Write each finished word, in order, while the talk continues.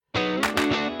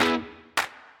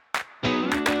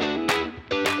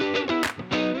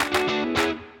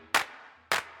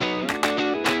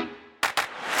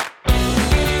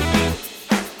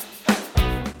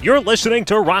You're listening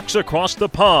to Rocks Across the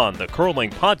Pond, the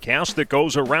curling podcast that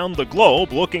goes around the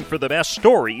globe looking for the best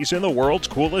stories in the world's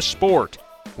coolest sport.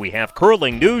 We have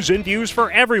curling news and views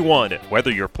for everyone,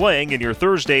 whether you're playing in your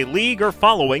Thursday league or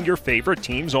following your favorite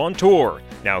teams on tour.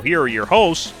 Now here are your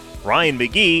hosts, Ryan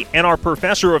McGee and our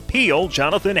Professor of Peel,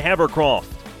 Jonathan Havercroft.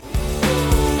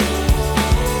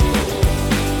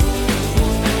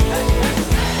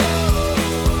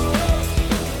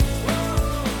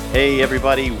 Hey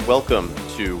everybody, welcome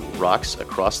to Rocks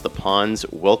Across the Pond's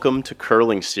Welcome to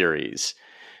Curling series.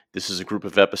 This is a group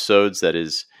of episodes that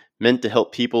is meant to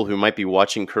help people who might be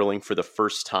watching curling for the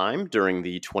first time during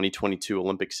the 2022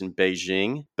 Olympics in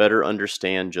Beijing better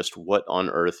understand just what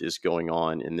on earth is going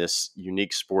on in this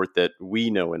unique sport that we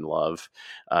know and love.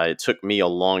 It took me a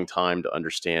long time to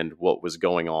understand what was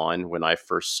going on when I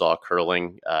first saw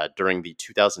curling during the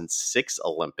 2006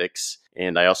 Olympics.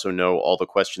 And I also know all the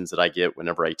questions that I get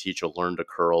whenever I teach a Learn to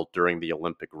Curl during the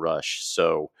Olympic rush.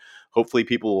 So hopefully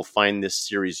people will find this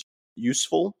series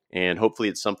useful, and hopefully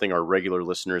it's something our regular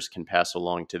listeners can pass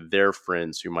along to their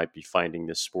friends who might be finding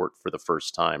this sport for the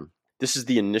first time. This is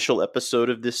the initial episode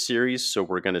of this series, so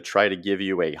we're going to try to give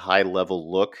you a high-level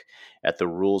look at the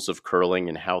rules of curling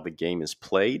and how the game is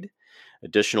played.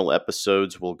 Additional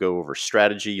episodes will go over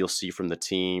strategy you'll see from the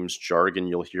teams, jargon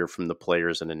you'll hear from the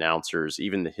players and announcers,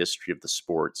 even the history of the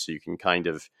sport, so you can kind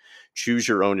of choose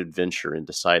your own adventure and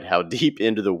decide how deep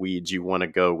into the weeds you want to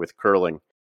go with curling.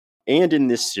 And in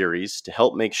this series, to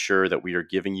help make sure that we are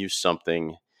giving you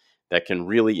something that can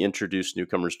really introduce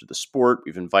newcomers to the sport,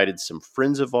 we've invited some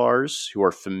friends of ours who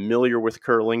are familiar with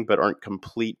curling but aren't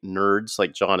complete nerds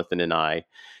like Jonathan and I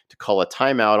to call a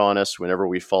timeout on us whenever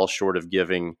we fall short of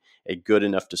giving a good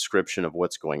enough description of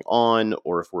what's going on,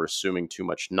 or if we're assuming too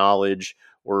much knowledge,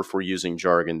 or if we're using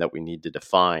jargon that we need to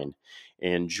define.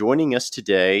 And joining us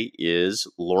today is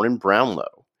Lauren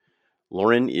Brownlow.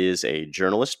 Lauren is a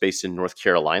journalist based in North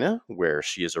Carolina, where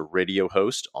she is a radio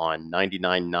host on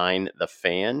 99.9 The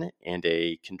Fan and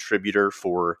a contributor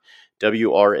for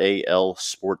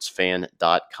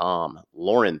WRALSportsFan.com.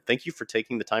 Lauren, thank you for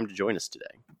taking the time to join us today.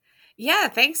 Yeah,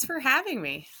 thanks for having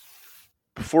me.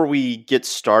 Before we get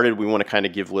started, we want to kind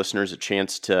of give listeners a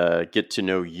chance to get to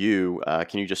know you.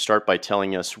 Can you just start by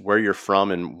telling us where you're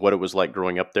from and what it was like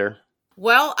growing up there?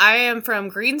 Well, I am from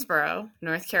Greensboro,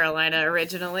 North Carolina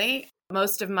originally.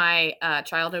 Most of my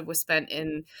childhood was spent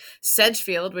in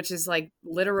Sedgefield, which is like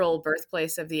literal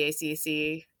birthplace of the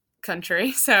ACC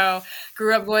country. So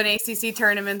grew up going to ACC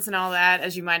tournaments and all that.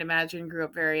 As you might imagine, grew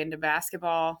up very into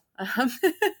basketball.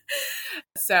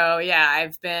 So yeah,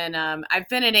 I've been an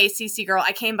ACC girl.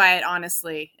 I came by it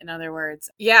honestly, in other words.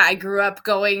 Yeah, I grew up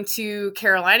going to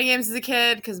Carolina games as a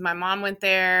kid because my mom went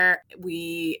there.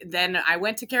 I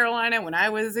went to Carolina when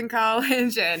I was in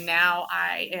college, and now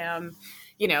I am,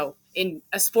 in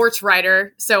a sports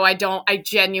writer. So I know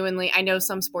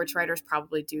some sports writers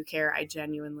probably do care. I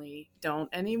genuinely don't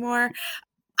anymore.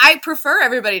 I prefer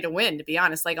everybody to win, to be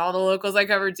honest. Like all the locals I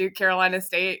cover, Duke, Carolina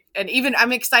State, and even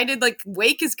I'm excited. Like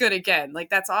Wake is good again. Like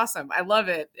that's awesome. I love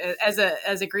it. As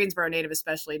a Greensboro native,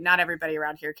 especially, not everybody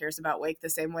around here cares about Wake the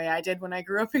same way I did when I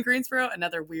grew up in Greensboro.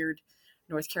 Another weird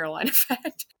North Carolina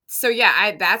fact. So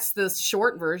yeah, that's the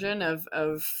short version of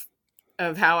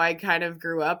how I kind of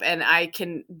grew up, and I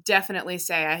can definitely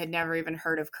say I had never even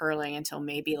heard of curling until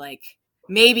maybe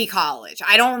college.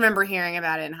 I don't remember hearing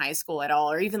about it in high school at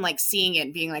all, or even like seeing it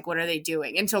and being like, what are they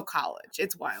doing, until college.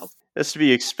 It's wild. That's to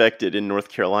be expected in North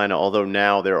Carolina, although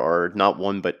now there are not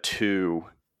one but two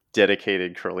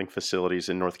dedicated curling facilities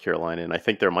in North Carolina, and I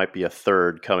think there might be a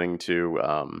third coming to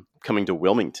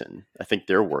Wilmington. I think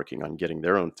they're working on getting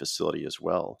their own facility as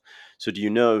well. So do you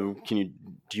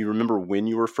remember when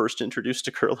you were first introduced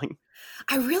to curling?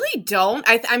 I really don't.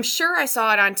 I'm sure I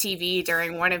saw it on TV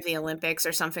during one of the Olympics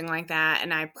or something like that,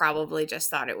 and I probably just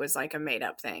thought it was like a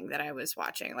made-up thing that I was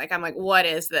watching. Like, I'm like, what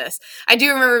is this? I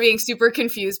do remember being super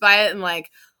confused by it and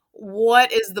like,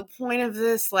 what is the point of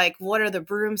this? Like, what are the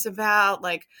brooms about?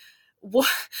 Like, what?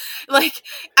 Like,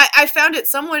 I found it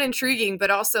somewhat intriguing,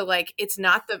 but also like, it's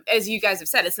not as you guys have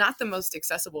said, it's not the most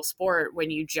accessible sport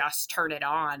when you just turn it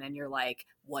on and you're like,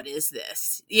 what is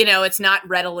this? It's not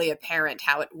readily apparent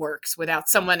how it works without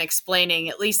someone explaining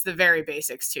at least the very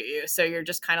basics to you. So you're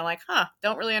just kind of like,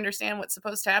 don't really understand what's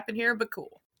supposed to happen here, but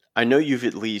cool. I know you've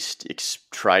at least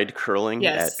tried curling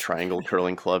Yes. at Triangle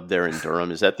Curling Club there in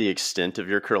Durham. Is that the extent of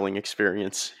your curling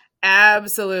experience?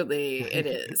 Absolutely, it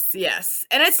is. Yes.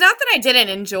 And it's not that I didn't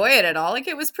enjoy it at all. Like,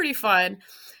 it was pretty fun.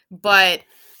 But,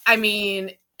 I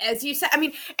mean, as you said,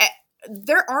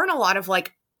 there aren't a lot of,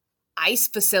 like, ice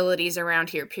facilities around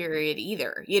here, period,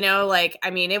 either.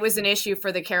 It was an issue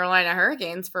for the Carolina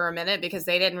Hurricanes for a minute because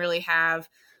they didn't really have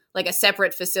like a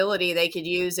separate facility they could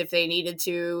use if they needed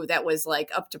to that was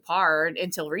like up to par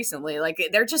until recently. Like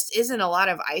there just isn't a lot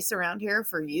of ice around here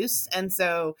for use. And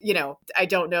so, I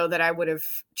don't know that I would have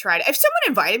tried. If someone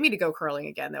invited me to go curling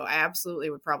again, though, I absolutely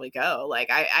would probably go. Like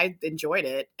I enjoyed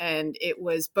it. And it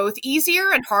was both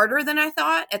easier and harder than I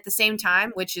thought at the same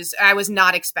time, which is, I was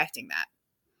not expecting that.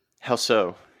 How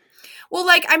so? Well,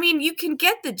 you can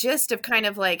get the gist of kind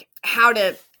of like how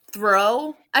to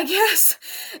throw, I guess.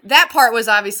 That part was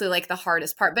obviously like the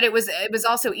hardest part, but it was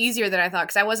also easier than I thought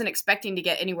because I wasn't expecting to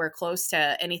get anywhere close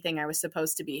to anything I was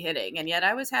supposed to be hitting. And yet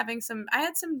I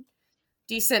had some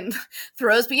decent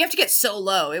throws, but you have to get so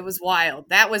low. It was wild.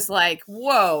 That was like,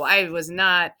 whoa, I was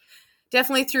not,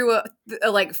 definitely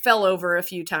fell over a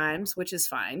few times, which is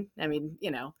fine. I mean,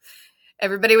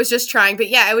 everybody was just trying, but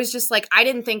yeah, it was just like, I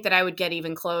didn't think that I would get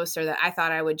even close or that I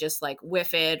thought I would just like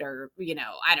whiff it or,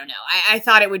 I don't know. I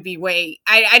thought it would be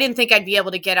I didn't think I'd be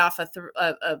able to get off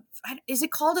is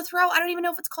it called a throw? I don't even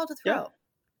know if it's called a throw.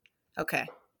 Yeah. Okay.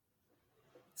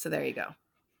 So there you go.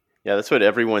 Yeah, that's what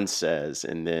everyone says.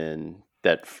 And then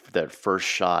that first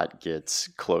shot gets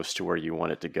close to where you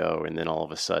want it to go. And then all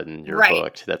of a sudden you're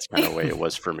hooked. That's kind of the way it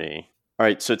was for me. All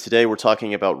right, so today we're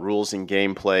talking about rules and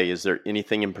gameplay. Is there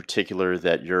anything in particular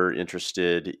that you're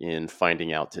interested in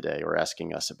finding out today or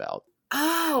asking us about?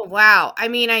 Oh, wow. I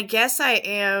mean, I guess I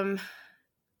am.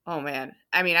 Oh, man.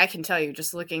 I mean, I can tell you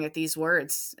just looking at these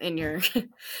words in your.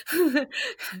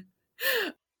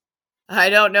 I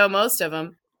don't know most of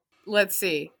them. Let's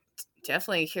see.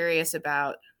 Definitely curious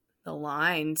about the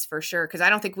lines for sure, because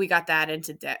I don't think we got that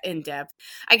in depth.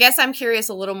 I guess I'm curious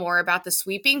a little more about the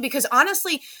sweeping, because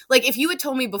honestly, like if you had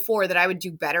told me before that I would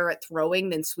do better at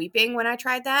throwing than sweeping when I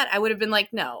tried that, I would have been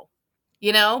like, no,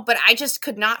 but I just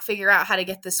could not figure out how to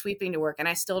get the sweeping to work, and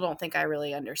I still don't think I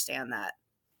really understand that.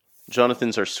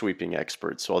 Jonathan's our sweeping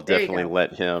expert, so I'll definitely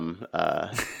let him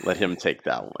take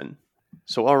that one.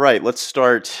 So, all right, let's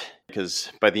start,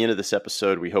 because by the end of this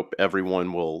episode, we hope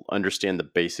everyone will understand the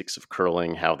basics of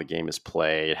curling, how the game is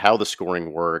played, how the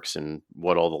scoring works, and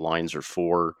what all the lines are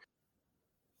for.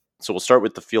 So we'll start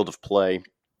with the field of play.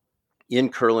 In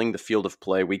curling, the field of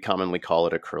play, we commonly call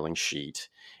it a curling sheet.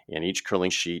 And each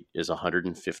curling sheet is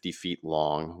 150 feet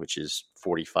long, which is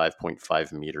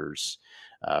 45.5 meters.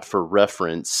 For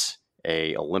reference,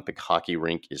 a Olympic hockey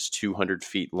rink is 200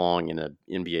 feet long, and an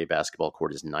NBA basketball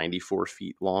court is 94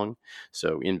 feet long.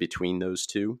 So in between those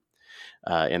two.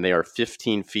 And they are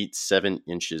 15 feet, 7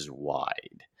 inches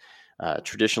wide.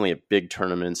 Traditionally at big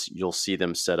tournaments, you'll see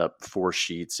them set up 4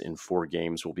 sheets and 4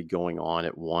 games will be going on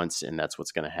at once. And that's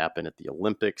what's going to happen at the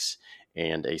Olympics.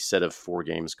 And a set of 4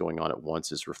 games going on at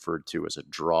once is referred to as a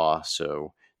draw.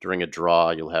 So during a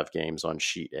draw, you'll have games on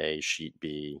Sheet A, Sheet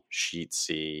B, Sheet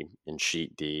C, and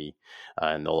Sheet D,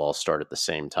 and they'll all start at the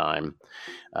same time.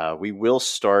 We will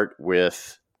start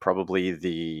with probably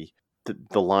the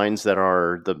lines that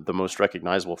are the most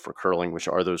recognizable for curling, which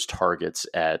are those targets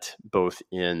at both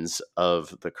ends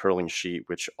of the curling sheet,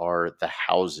 which are the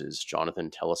houses.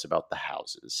 Jonathan, tell us about the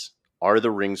houses. Are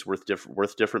the rings worth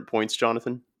different points,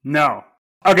 Jonathan? No.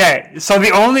 Okay, so the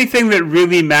only thing that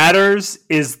really matters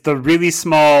is the really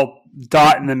small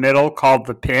dot in the middle called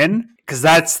the pin, because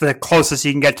that's the closest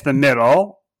you can get to the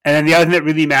middle. And then the other thing that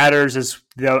really matters is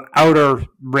the outer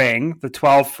ring, the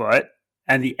 12-foot,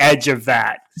 and the edge of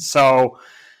that. So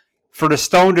for the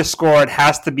stone to score, it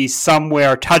has to be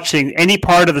somewhere touching, any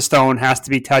part of the stone has to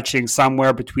be touching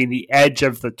somewhere between the edge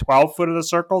of the 12-foot of the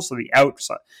circle, so the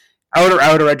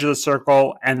outer edge of the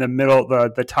circle, and the middle,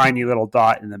 the tiny little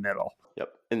dot in the middle.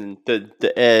 Yep. And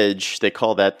the edge, they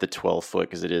call that the 12-foot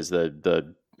because it is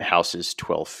the house is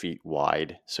 12 feet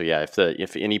wide. So yeah,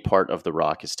 if any part of the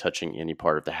rock is touching any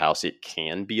part of the house, it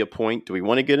can be a point. Do we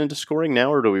want to get into scoring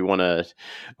now, or do we want to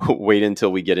wait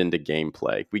until we get into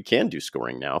gameplay? We can do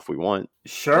scoring now if we want.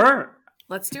 Sure.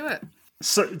 Let's do it.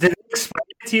 So did it explain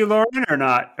it to you, Lauren, or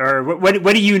not? Or what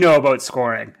do you know about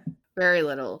scoring? Very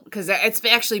little, because it's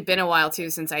actually been a while too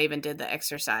since I even did the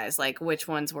exercise. Like which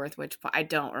one's worth which. I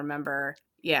don't remember.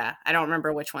 Yeah, I don't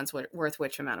remember which one's worth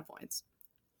which amount of points.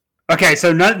 Okay,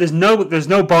 so there's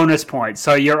no bonus points.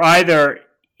 So you're either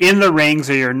in the rings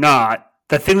or you're not.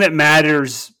 The thing that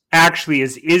matters actually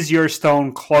is your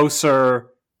stone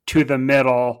closer to the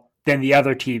middle than the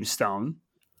other team's stone?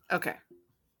 Okay.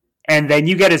 And then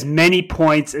you get as many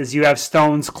points as you have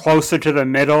stones closer to the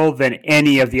middle than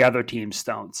any of the other team's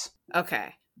stones.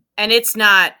 Okay. And it's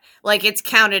not, like, it's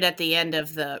counted at the end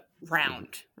of the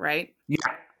round, right? Yeah,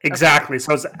 exactly. Okay.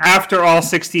 So it's after all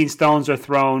 16 stones are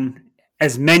thrown,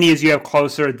 as many as you have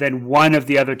closer than one of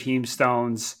the other team's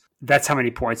stones, that's how many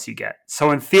points you get.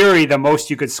 So in theory, the most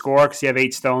you could score, because you have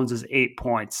 8 stones, is 8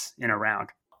 points in a round.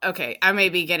 okay, I may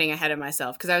be getting ahead of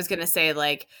myself because I was going to say,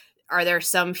 like, are there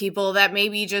some people that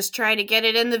maybe just try to get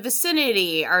it in the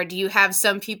vicinity? Or do you have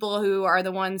some people who are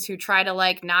the ones who try to,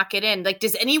 like, knock it in? Like,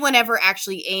 does anyone ever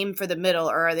actually aim for the middle,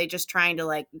 or are they just trying to,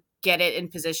 like, get it in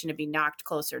position to be knocked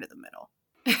closer to the middle?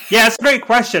 Yeah, it's a great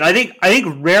question. I think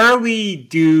rarely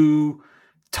do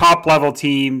top level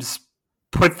teams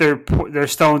put their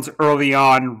stones early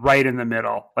on right in the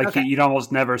middle. Like, Okay. you'd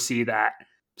almost never see that.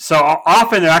 So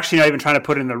often they're actually not even trying to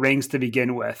put it in the rings to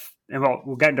begin with. And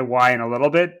we'll get into why in a little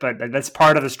bit, but that's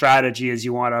part of the strategy is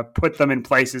you want to put them in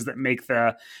places that make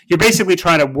you're basically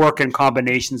trying to work in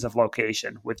combinations of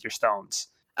location with your stones.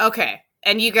 Okay.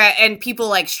 And people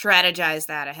like strategize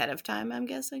that ahead of time, I'm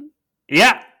guessing?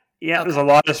 Yeah. Yeah. Okay. There's a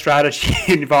lot of strategy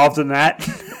involved in that.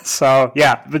 So,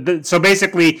 yeah. So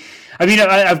basically, I mean,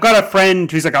 I've got a friend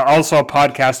who's like also a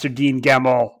podcaster, Dean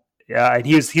Gemmel. And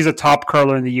he's a top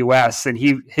curler in the U.S. and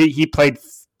he played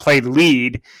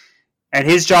lead, and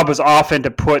his job was often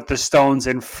to put the stones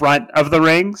in front of the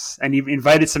rings. And he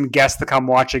invited some guests to come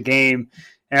watch a game.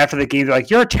 And after the game, they're like,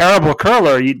 "You're a terrible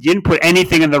curler. You didn't put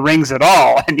anything in the rings at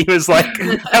all." And he was like,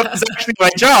 "That was actually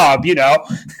my job, you know."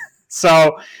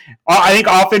 So I think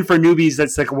often for newbies,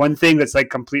 that's like one thing that's like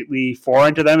completely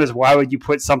foreign to them is why would you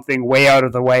put something way out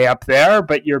of the way up there?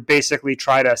 But you're basically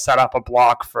trying to set up a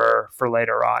block for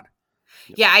later on.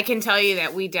 Yeah, I can tell you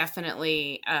that we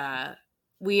definitely,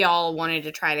 we all wanted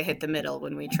to try to hit the middle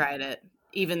when we tried it,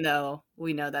 even though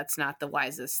we know that's not the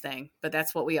wisest thing. But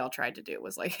that's what we all tried to do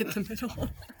was like hit the middle.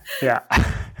 Yeah.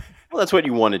 Well, that's what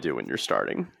you want to do when you're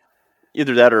starting.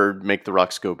 Either that or make the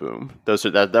rocks go boom.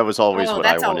 That was always what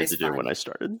I wanted to do when I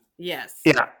started. Yes.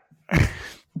 Yeah.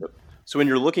 So when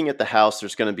you're looking at the house,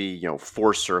 there's going to be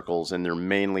 4 circles, and they're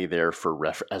mainly there for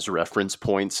as reference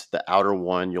points. The outer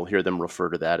one, you'll hear them refer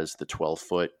to that as the 12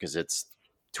 foot because it's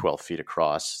 12 feet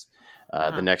across.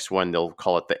 The next one, they'll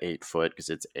call it the 8 foot because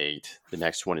it's 8. The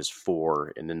next one is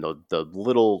 4, and then the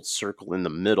little circle in the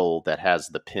middle that has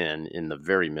the pin in the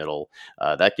very middle,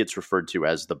 that gets referred to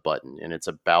as the button, and it's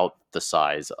about the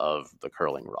size of the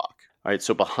curling rock. All right,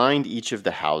 so behind each of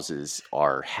the houses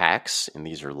are hacks, and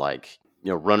these are like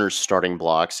runners' starting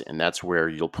blocks, and that's where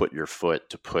you'll put your foot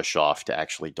to push off to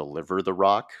actually deliver the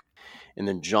rock. And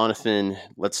then, Jonathan,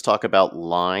 let's talk about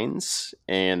lines.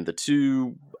 And the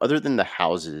two, other than the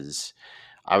houses,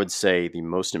 I would say the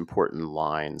most important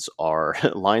lines are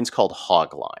lines called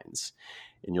hog lines.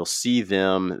 And you'll see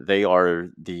them, they are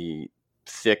the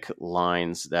thick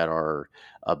lines that are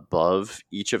above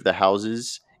each of the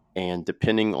houses. And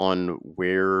depending on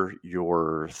where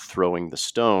you're throwing the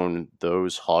stone,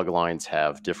 those hog lines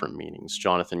have different meanings.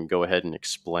 Jonathan, go ahead and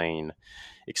explain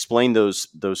those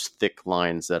thick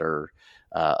lines that are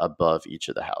above each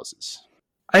of the houses.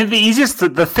 I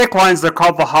think the thick lines, they're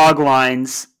called the hog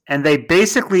lines, and they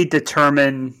basically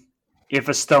determine if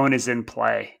a stone is in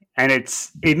play. And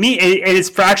it's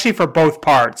actually for both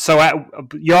parts. So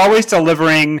you're always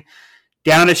delivering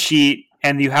down a sheet,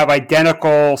 and you have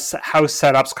identical house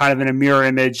setups kind of in a mirror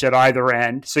image at either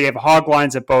end. So you have hog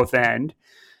lines at both ends.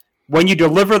 When you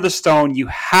deliver the stone, you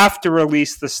have to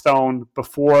release the stone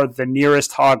before the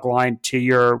nearest hog line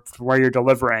to where you're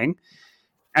delivering.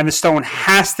 And the stone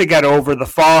has to get over the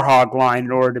far hog line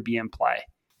in order to be in play.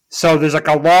 So there's like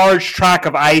a large track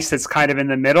of ice that's kind of in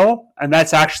the middle, and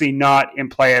that's actually not in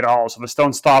play at all. So the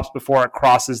stone stops before it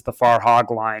crosses the far hog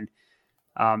line.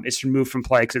 It's removed from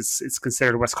play because it's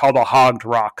considered what's called a hogged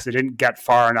rock because it didn't get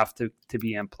far enough to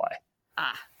be in play.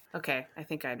 Okay. I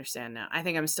think I understand now. I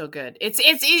think I'm still good.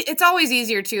 It's always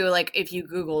easier to, like, if you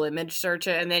Google image search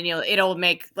it, and then it'll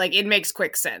make, like, it makes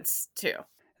quick sense too.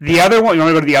 The other one, you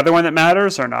want to go to the other one that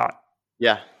matters or not?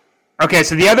 Yeah. Okay,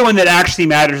 so the other one that actually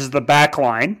matters is the back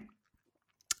line.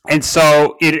 And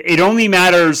so it only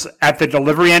matters at the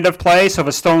delivery end of play. So if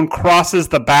a stone crosses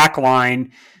the back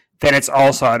line, then it's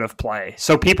also out of play.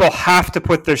 So people have to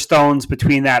put their stones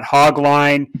between that hog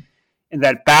line and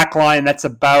that back line. That's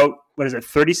about,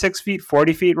 36 feet,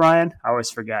 40 feet, Ryan? I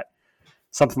always forget.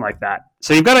 Something like that.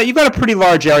 So you've got a pretty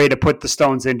large area to put the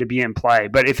stones in to be in play.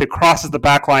 But if it crosses the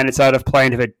back line, it's out of play.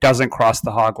 And if it doesn't cross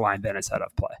the hog line, then it's out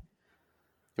of play.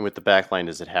 And with the back line,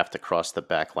 does it have to cross the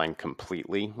back line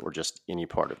completely or just any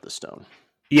part of the stone?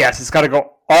 Yes, it's got to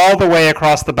go all the way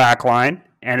across the back line,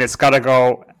 and it's got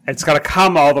to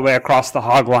come all the way across the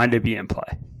hog line to be in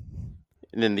play.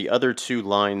 And then the other two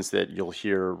lines that you'll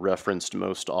hear referenced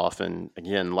most often,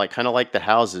 again, kind of like the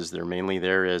houses, they're mainly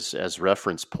there as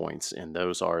reference points. And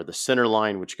those are the center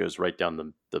line, which goes right down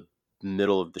the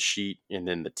middle of the sheet, and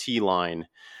then the T line,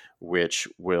 which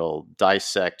will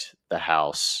dissect the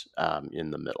house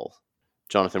in the middle.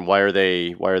 Jonathan, why are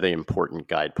they important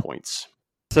guide points?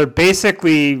 They're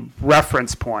basically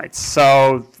reference points.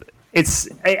 So it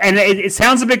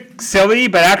sounds a bit silly,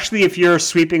 but actually if you're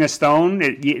sweeping a stone,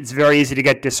 it's very easy to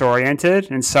get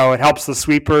disoriented. And so it helps the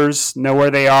sweepers know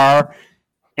where they are.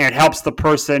 And it helps the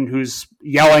person who's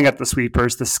yelling at the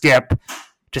sweepers to skip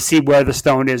to see where the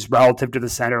stone is relative to the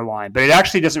center line. But it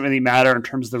actually doesn't really matter in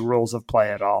terms of the rules of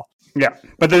play at all. Yeah,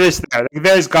 but there's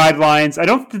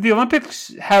guidelines. Did the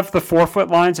Olympics have the 4-foot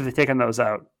lines? Have they taken those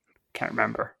out? Can't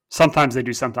remember. Sometimes they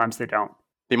do, sometimes they don't.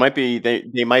 They might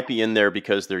be in there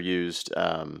because they're used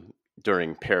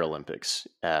during Paralympics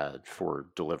for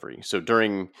delivery. So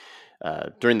during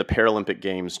the Paralympic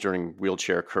Games, during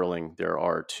wheelchair curling, there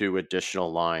are 2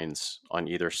 additional lines on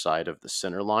either side of the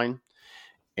center line.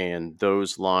 And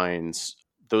those lines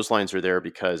are there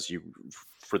because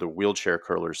for the wheelchair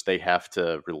curlers, they have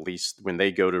to release, when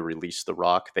they go to release the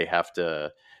rock, they have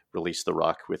to release the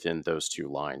rock within those 2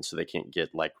 lines. So they can't get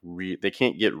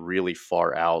really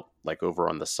far out, like over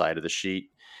on the side of the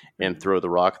sheet and throw the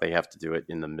rock. They have to do it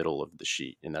in the middle of the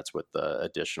sheet. And that's what the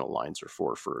additional lines are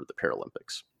for the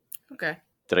Paralympics. Okay.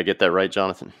 Did I get that right,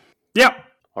 Jonathan? Yep.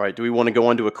 All right. Do we want to go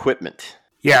on to equipment?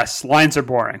 Yes. Lines are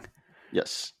boring.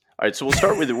 Yes. All right. So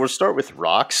we'll start with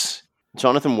rocks.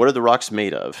 Jonathan, what are the rocks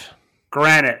made of?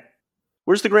 Granite.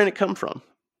 Where's the granite come from?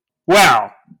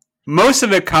 Well, most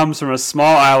of it comes from a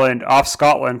small island off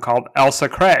Scotland called Ailsa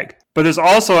Craig. But there's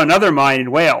also another mine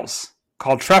in Wales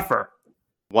called Treffer.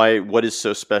 Why? What is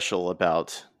so special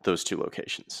about those 2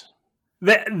 locations?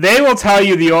 They will tell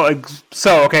you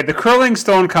the curling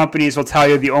stone companies will tell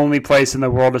you the only place in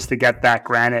the world is to get that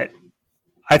granite.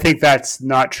 I think that's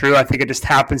not true. I think it just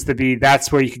happens to be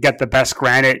that's where you could get the best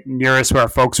granite nearest where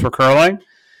folks were curling.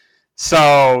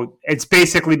 So it's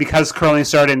basically because curling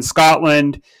started in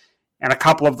Scotland and a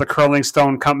couple of the curling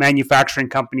stone manufacturing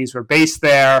companies were based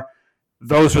there.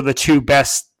 Those were the 2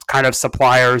 best kind of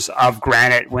suppliers of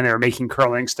granite when they were making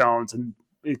curling stones. And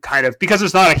it kind of, because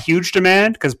there's not a huge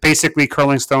demand, because basically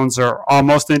curling stones are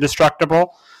almost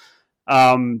indestructible.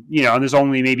 And there's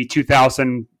only maybe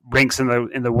 2,000 rinks in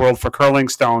the world for curling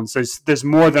stones. There's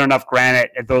more than enough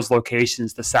granite at those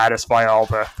locations to satisfy all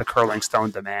the curling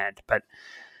stone demand. But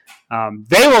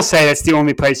they will say that's the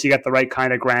only place you get the right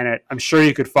kind of granite. I'm sure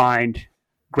you could find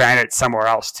granite somewhere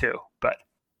else too, but.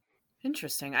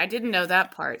 Interesting. I didn't know that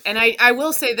part. And I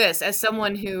will say this, as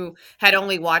someone who had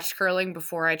only watched curling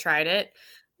before I tried it,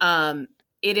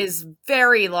 it is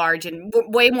very large and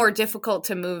way more difficult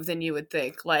to move than you would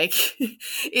think. Like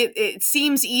it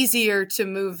seems easier to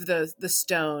move the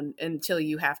stone until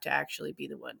you have to actually be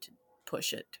the one to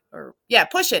push it.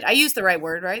 Push it. I used the right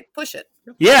word, right? Push it.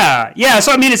 Yeah.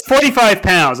 So, I mean, it's 45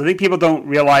 pounds. I think people don't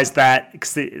realize that.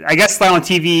 I guess they're on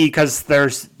TV because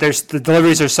there's the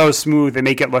deliveries are so smooth, they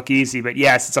make it look easy. But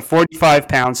yes, it's a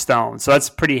 45-pound stone. So that's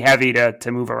pretty heavy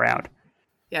to move around.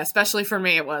 Yeah, especially for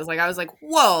me, it was. I was like,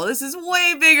 whoa, this is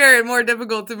way bigger and more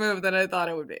difficult to move than I thought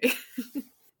it would be.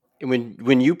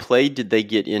 When you played, did they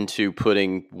get into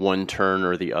putting one turn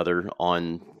or the other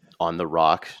on the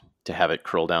rock to have it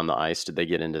curl down the ice? Did they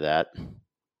get into that?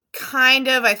 Kind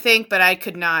of, I think, but I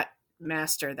could not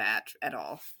master that at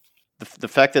all. The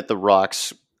fact that the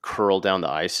rocks curl down the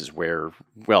ice is where,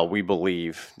 well, we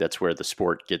believe that's where the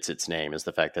sport gets its name, is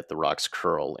the fact that the rocks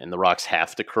curl, and the rocks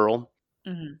have to curl.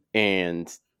 Mm-hmm.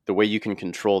 And the way you can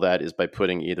control that is by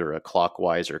putting either a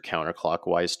clockwise or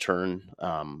counterclockwise turn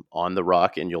on the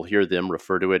rock, and you'll hear them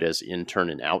refer to it as in turn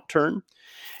and out turn.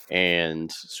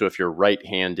 And so if you're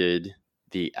right-handed,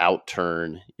 the out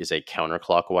turn is a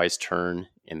counterclockwise turn,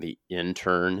 and the in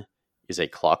turn is a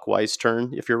clockwise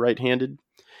turn if you're right-handed.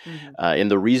 Mm-hmm.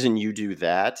 And the reason you do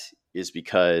that is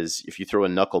because if you throw a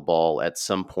knuckleball at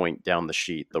some point down the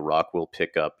sheet, the rock will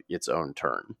pick up its own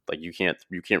turn. Like you can't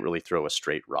really throw a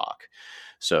straight rock.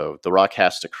 So the rock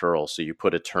has to curl. So you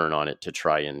put a turn on it to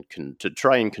try and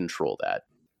control that.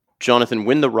 Jonathan,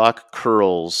 when the rock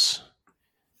curls,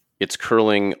 it's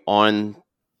curling on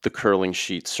the curling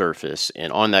sheet surface,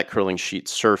 and on that curling sheet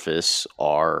surface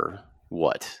are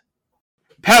what?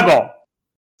 Pebble.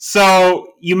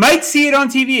 So you might see it on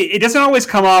TV. It doesn't always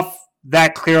come off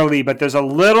that clearly, but there's a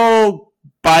little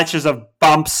bunches of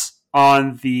bumps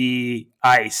on the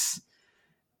ice.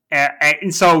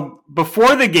 And so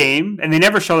before the game, and they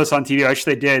never show this on TV,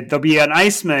 actually they did, there'll be an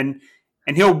iceman,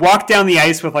 and he'll walk down the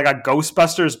ice with like a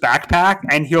Ghostbusters backpack,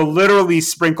 and he'll literally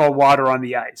sprinkle water on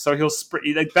the ice. So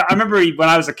I remember when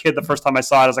I was a kid, the first time I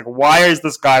saw it, I was like, why is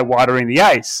this guy watering the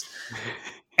ice?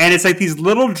 And it's like these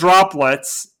little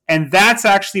droplets, and that's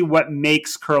actually what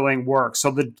makes curling work.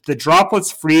 So the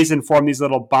droplets freeze and form these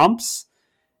little bumps,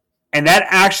 and that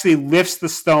actually lifts the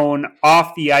stone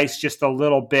off the ice just a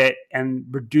little bit and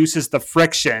reduces the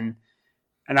friction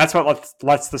and that's what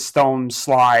lets the stone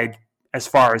slide as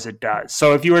far as it does.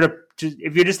 So if you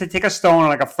just to take a stone on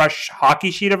like a fresh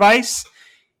hockey sheet of ice,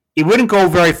 it wouldn't go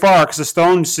very far because the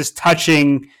stone's just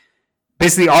touching.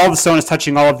 Basically, all the stone is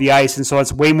touching all of the ice, and so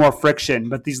it's way more friction.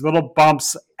 But these little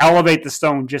bumps elevate the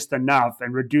stone just enough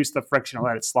and reduce the friction and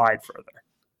let it slide further.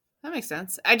 That makes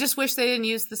sense. I just wish they didn't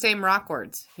use the same rock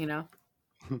words, you know?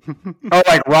 Oh,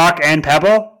 like rock and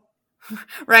pebble?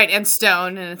 Right, and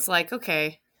stone. And it's like,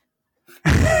 okay.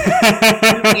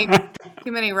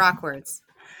 Too many rock words.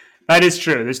 That is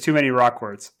true. There's too many rock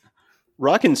words.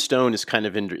 Rock and stone is kind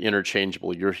of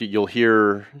interchangeable. You'll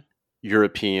hear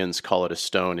Europeans call it a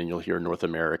stone, and you'll hear North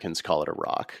Americans call it a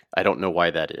rock. I don't know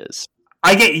why that is.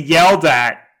 I get yelled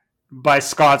at by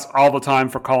Scots all the time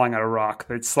for calling it a rock.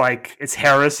 It's like, it's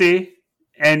heresy.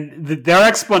 And their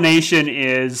explanation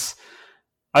is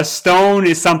a stone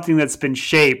is something that's been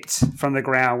shaped from the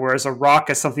ground, whereas a rock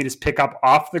is something that's picked up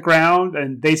off the ground.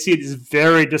 And they see it as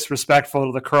very disrespectful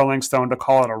to the curling stone to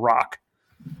call it a rock.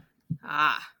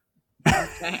 Ah.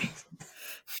 Okay.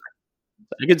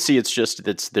 I can see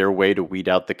it's their way to weed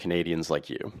out the Canadians like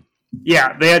you.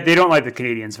 Yeah, they don't like the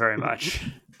Canadians very much.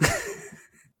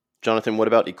 Jonathan, what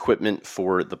about equipment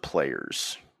for the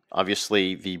players?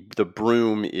 Obviously, the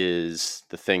broom is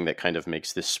the thing that kind of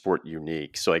makes this sport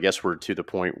unique. So I guess we're to the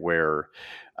point where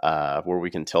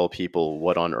we can tell people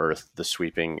what on earth the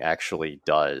sweeping actually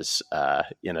does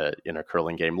in a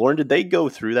curling game. Lauren, did they go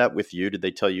through that with you? Did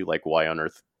they tell you like why on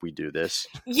earth we do this?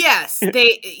 Yes,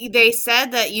 they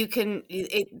said that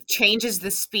it changes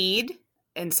the speed,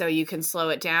 and so you can slow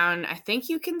it down. I think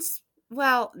you can.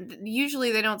 Well,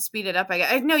 usually they don't speed it up.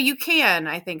 No, you can.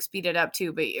 I think speed it up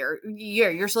too, but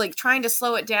you're like trying to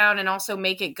slow it down and also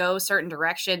make it go a certain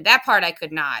direction. That part I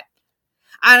could not.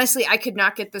 Honestly, I could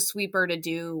not get the sweeper to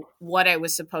do what I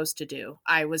was supposed to do.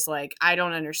 I was like, I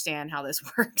don't understand how this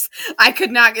works. I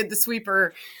could not get the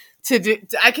sweeper to do.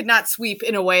 I could not sweep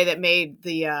in a way that made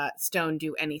the stone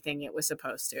do anything it was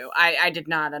supposed to. I did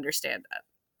not understand that.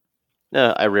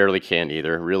 No, I rarely can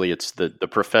either. Really, it's the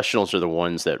professionals are the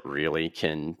ones that really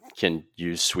can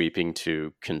use sweeping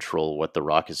to control what the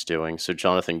rock is doing. So,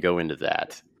 Jonathan, go into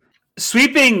that.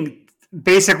 Sweeping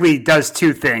basically does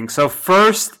two things. So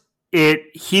first,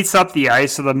 it heats up the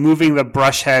ice, so the moving the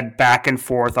brush head back and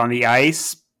forth on the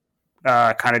ice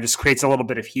kind of just creates a little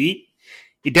bit of heat.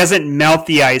 It doesn't melt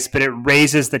the ice, but it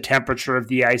raises the temperature of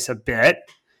the ice a bit,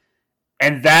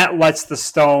 and that lets the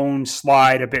stone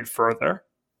slide a bit further.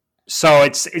 So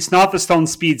it's not the stone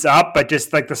speeds up, but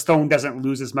just like the stone doesn't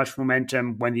lose as much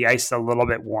momentum when the ice is a little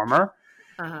bit warmer.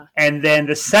 Uh-huh. And then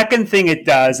the second thing it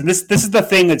does, and this is the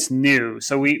thing that's new.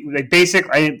 So they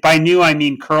basically, by new I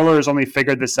mean curlers only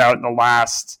figured this out in the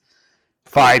last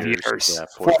 5 years. Yeah,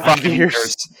 4 or 5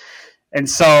 years. And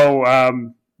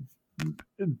so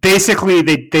basically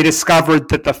they discovered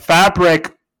that the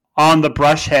fabric on the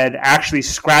brush head actually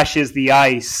scratches the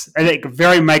ice at like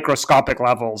very microscopic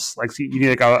levels. Like you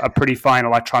need like a pretty fine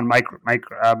electron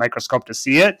microscope to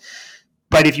see it.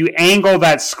 But if you angle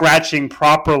that scratching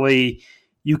properly,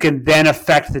 you can then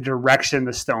affect the direction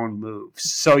the stone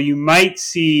moves. So you might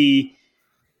see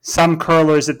some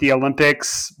curlers at the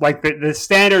Olympics, like the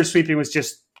standard sweeping was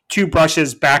just 2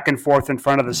 brushes back and forth in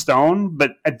front of the stone.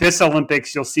 But at this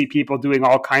Olympics, you'll see people doing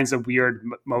all kinds of weird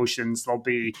motions.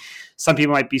 Some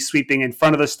people might be sweeping in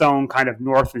front of the stone, kind of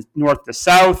north to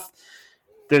south.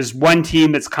 There's one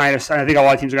team that's kind of, I think a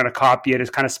lot of teams are going to copy it, is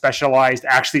kind of specialized,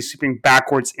 actually sweeping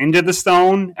backwards into the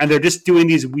stone. And they're just doing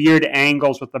these weird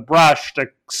angles with the brush to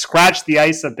scratch the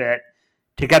ice a bit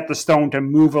to get the stone to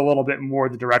move a little bit more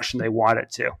the direction they want it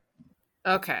to.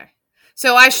 Okay.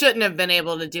 So I shouldn't have been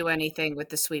able to do anything with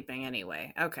the sweeping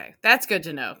anyway. Okay. That's good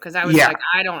to know, because I was like,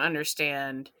 I don't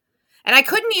understand. And I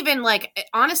couldn't even, like,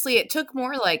 honestly, it took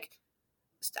more, like,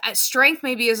 strength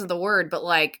maybe isn't the word, but,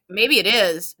 like, maybe it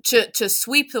is, to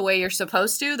sweep the way you're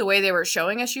supposed to, the way they were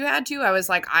showing us you had to. I was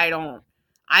like, I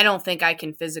don't think I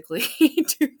can physically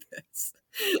do this.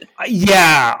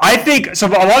 Yeah, I think, so a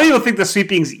lot of people think the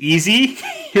sweeping's easy.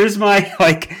 Here's my,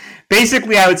 like,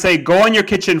 basically I would say go on your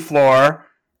kitchen floor,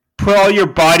 put all your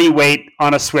body weight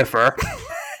on a Swiffer,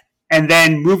 and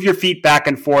then move your feet back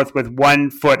and forth with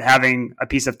one foot having a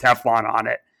piece of Teflon on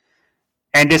it.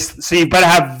 And just, so you've got to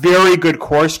have very good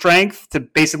core strength to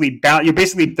basically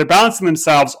they're balancing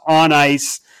themselves on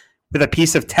ice with a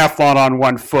piece of Teflon on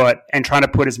one foot and trying to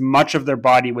put as much of their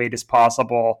body weight as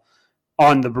possible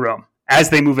on the broom as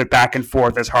they move it back and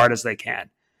forth as hard as they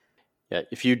can. Yeah,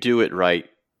 if you do it right,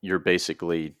 you're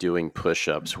basically doing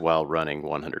push-ups while running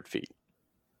 100 feet.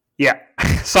 Yeah,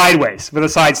 sideways with a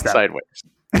side step. Sideways.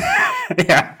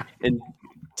 Yeah. And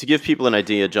to give people an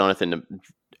idea, Jonathan,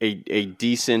 a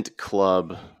decent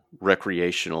club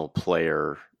recreational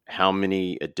player, how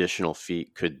many additional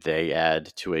feet could they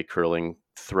add to a curling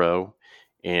throw?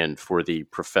 And for the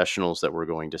professionals that we're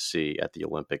going to see at the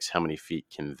Olympics, how many feet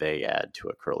can they add to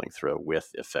a curling throw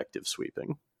with effective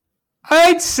sweeping?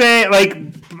 I'd say like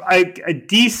a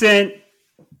decent,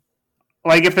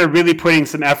 like if they're really putting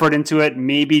some effort into it,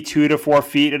 maybe 2 to 4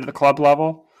 feet at the club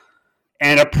level.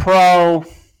 And a pro,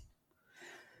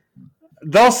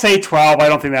 they'll say 12. I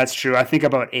don't think that's true. I think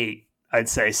about 8. I'd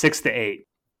say 6 to 8.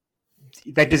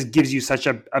 That just gives you such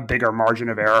a bigger margin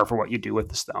of error for what you do with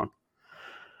the stone.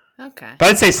 Okay. But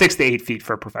I'd say 6 to 8 feet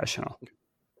for a professional.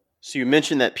 So you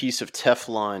mentioned that piece of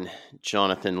Teflon,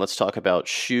 Jonathan. Let's talk about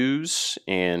shoes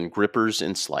and grippers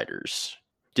and sliders.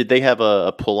 Did they have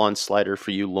a pull-on slider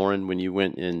for you, Lauren, when you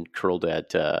went and curled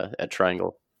at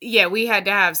Triangle? Yeah, we had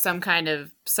to have some kind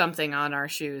of something on our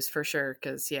shoes for sure,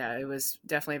 because it was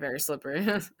definitely very slippery.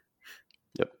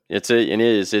 Yep, it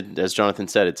is as Jonathan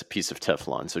said, it's a piece of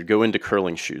Teflon. So go into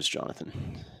curling shoes,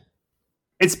 Jonathan.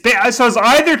 It's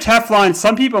either Teflon.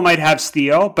 Some people might have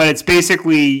steel, but it's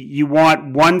basically you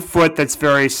want one foot that's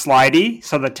very slidey.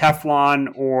 So the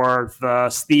Teflon or the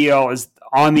steel is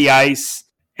on the ice,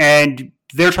 and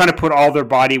they're trying to put all their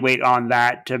body weight on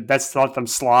that to let them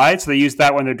slide. So they use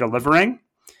that when they're delivering.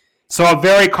 So a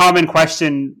very common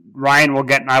question Ryan will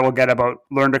get and I will get about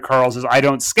learn to curls is I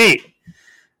don't skate.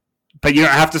 But you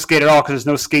don't have to skate at all because there's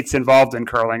no skates involved in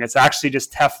curling. It's actually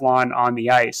just Teflon on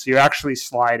the ice. So you're actually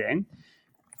sliding.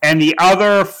 And the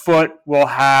other foot will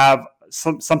have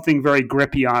something very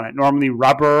grippy on it. Normally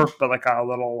rubber, but like a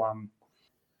little,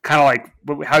 kind of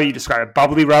like, how do you describe it?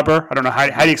 Bubbly rubber? I don't know. How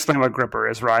do you explain what gripper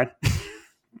is, Ryan?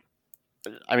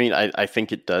 I mean, I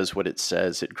think it does what it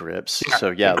says. It grips. Yeah,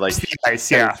 so yeah, like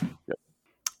ice, yeah.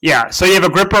 Yeah, so you have a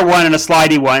gripper one and a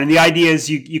slidey one. And the idea is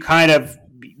you kind of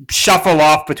shuffle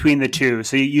off between the two.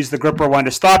 So you use the gripper one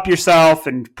to stop yourself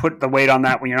and put the weight on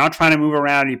that when you're not trying to move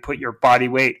around. You put your body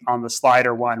weight on the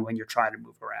slider one when you're trying to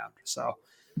move around. So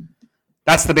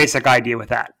that's the basic idea with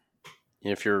that.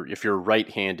 If you're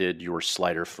right-handed, your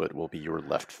slider foot will be your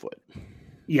left foot.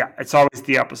 Yeah, it's always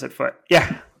the opposite foot.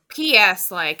 Yeah.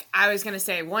 P.S. I was going to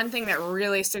say, one thing that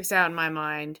really sticks out in my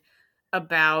mind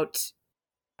about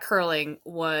curling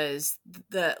was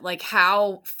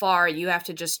how far you have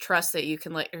to just trust that you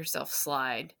can let yourself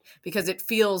slide, because it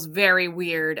feels very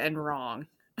weird and wrong.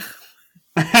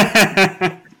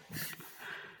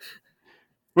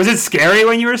 Was it scary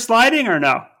when you were sliding or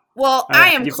no? Well,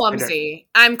 I am clumsy.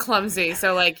 I'm clumsy.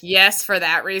 So yes, for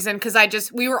that reason, because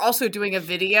we were also doing a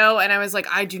video and I was like,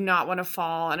 I do not want to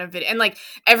fall on a video. And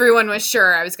everyone was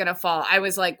sure I was going to fall. I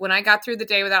was like, when I got through the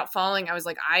day without falling, I was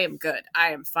like, I am good.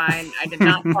 I am fine. I did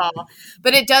not fall.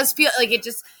 But it does feel like it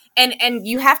just, and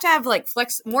you have to have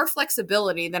more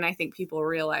flexibility than I think people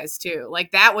realize too.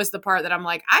 That was the part that I'm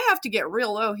like, I have to get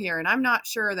real low here and I'm not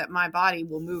sure that my body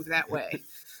will move that way.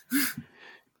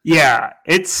 Yeah,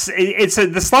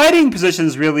 the sliding position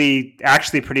is really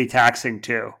actually pretty taxing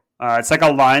too. It's like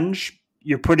a lunge.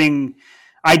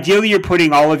 Ideally you're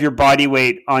putting all of your body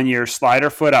weight on your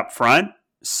slider foot up front.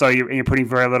 So you're putting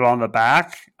very little on the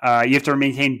back. You have to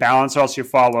maintain balance or else you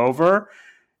fall over.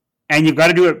 And you've got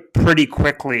to do it pretty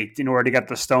quickly in order to get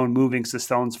the stone moving. So the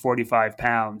stone's 45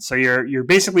 pounds. So you're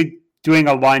basically doing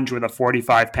a lunge with a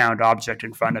 45-pound object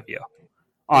in front of you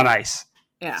on ice.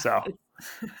 Yeah. So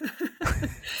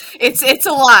it's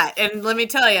a lot, and let me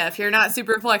tell you, if you're not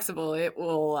super flexible, it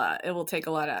will take a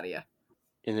lot out of you.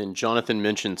 And then Jonathan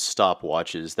mentioned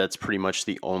stopwatches. That's pretty much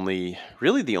the only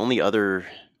other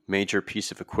major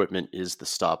piece of equipment is the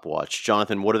stopwatch.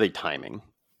 Jonathan, what are they timing?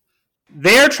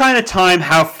 They're trying to time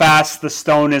how fast the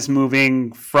stone is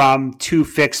moving from two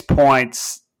fixed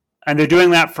points, and they're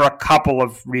doing that for a couple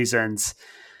of reasons.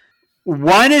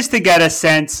 One is to get a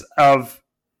sense of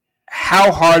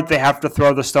how hard they have to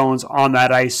throw the stones on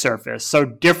that ice surface. So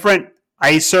different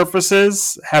ice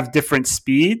surfaces have different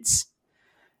speeds,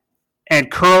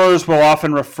 and curlers will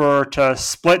often refer to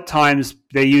split times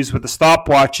they use with the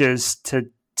stopwatches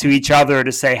to each other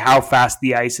to say how fast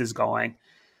the ice is going.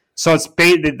 So it's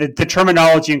the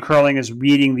terminology in curling is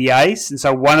reading the ice, and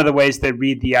so one of the ways they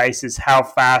read the ice is how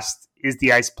fast is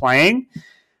the ice playing.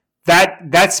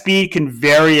 That speed can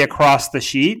vary across the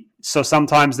sheet. So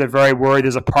sometimes they're very worried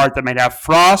there's a part that might have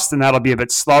frost and that'll be a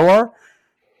bit slower,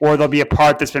 or there'll be a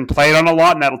part that's been played on a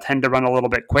lot and that'll tend to run a little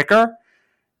bit quicker.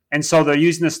 And so they're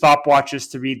using the stopwatches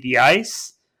to read the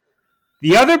ice.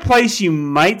 The other place you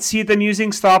might see them using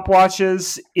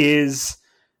stopwatches is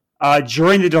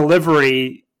during the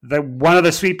delivery. One of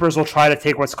the sweepers will try to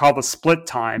take what's called the split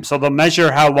time. So they'll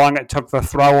measure how long it took the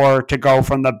thrower to go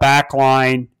from the back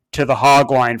line to the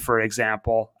hog line, for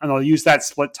example, and they'll use that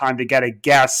split time to get a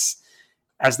guess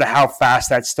as to how fast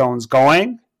that stone's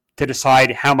going to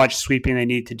decide how much sweeping they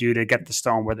need to do to get the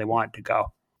stone where they want it to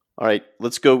go. All right,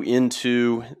 let's go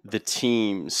into the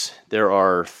teams. There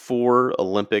are 4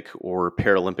 Olympic or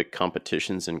Paralympic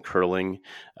competitions in curling,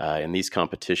 and these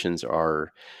competitions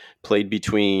are played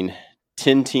between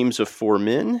 10 teams of 4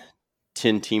 men,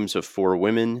 10 teams of 4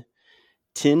 women,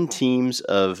 10 teams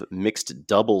of mixed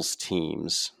doubles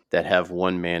teams that have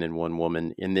 1 man and 1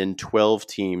 woman, and then 12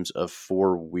 teams of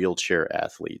 4 wheelchair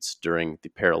athletes during the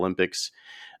Paralympics,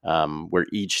 where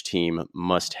each team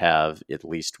must have at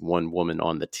least 1 woman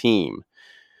on the team.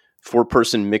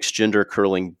 4-person mixed gender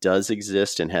curling does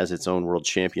exist and has its own world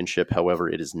championship. However,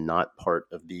 it is not part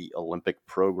of the Olympic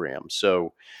program.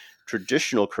 So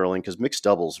traditional curling, because mixed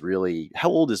doubles really, how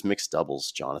old is mixed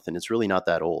doubles, Jonathan? It's really not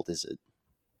that old, is it?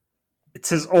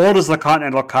 It's as old as the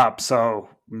Continental Cup, so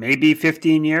maybe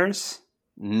 15 years.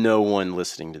 No one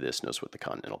listening to this knows what the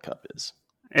Continental Cup is.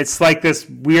 It's like this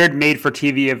weird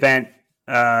made-for-TV event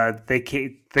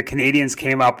the Canadians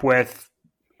came up with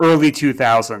early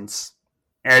 2000s,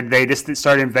 and they just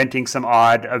started inventing some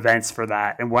odd events for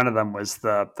that, and one of them was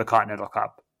the Continental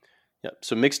Cup. Yeah,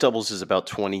 so mixed doubles is about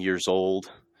 20 years old.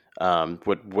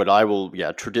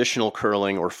 Traditional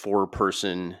curling or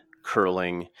 4-person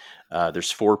curling,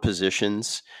 there's 4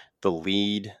 positions: the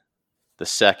lead, the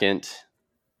second,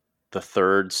 the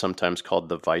third, sometimes called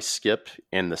the vice skip,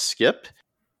 and the skip.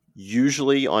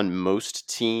 Usually on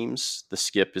most teams, the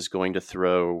skip is going to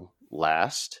throw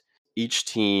last. Each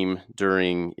team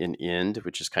during an end,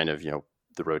 which is kind of,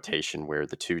 the rotation where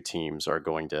the 2 teams are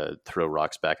going to throw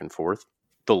rocks back and forth.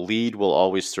 The lead will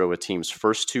always throw a team's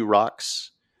first 2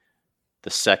 rocks. The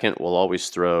second will always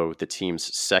throw the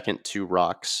team's second 2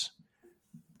 rocks.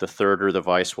 The third or the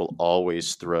vice will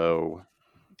always throw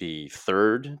the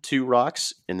third 2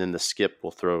 rocks, and then the skip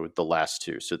will throw the last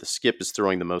 2. So the skip is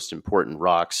throwing the most important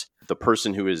rocks. The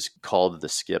person who is called the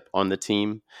skip on the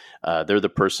team, they're the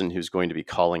person who's going to be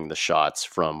calling the shots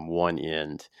from one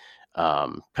end.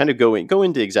 Kind of go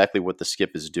into exactly what the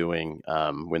skip is doing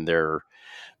when they're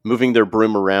moving their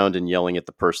broom around and yelling at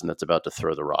the person that's about to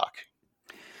throw the rock.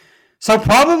 So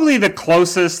probably the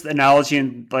closest analogy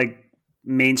in like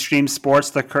mainstream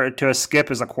sports to a skip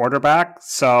is a quarterback.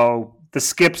 So the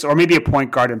skips, or maybe a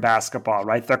point guard in basketball,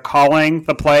 right? They're calling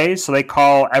the plays, so they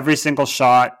call every single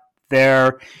shot.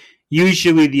 They're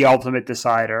usually the ultimate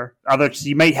decider. Others,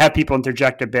 you might have people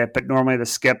interject a bit, but normally the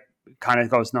skip kind of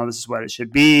goes, no, this is what it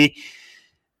should be.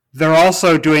 They're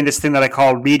also doing this thing that I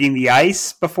call reading the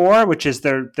ice before, which is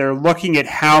they're looking at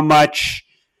how much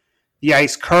the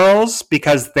ice curls,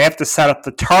 because they have to set up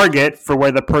the target for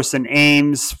where the person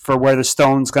aims for where the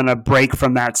stone's going to break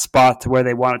from that spot to where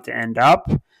they want it to end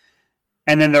up.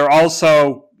 And then they're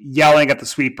also yelling at the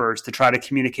sweepers to try to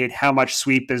communicate how much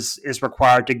sweep is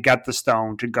required to get the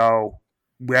stone to go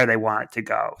where they want it to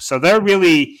go. So they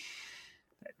really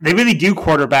do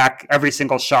quarterback every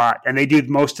single shot, and they do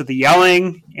most of the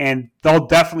yelling, and they'll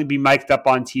definitely be mic'd up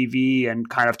on TV and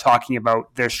kind of talking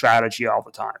about their strategy all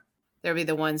the time. There'll be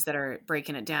the ones that are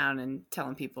breaking it down and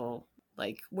telling people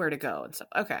like where to go and stuff.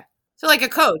 Okay. So like a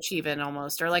coach even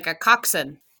almost, or like a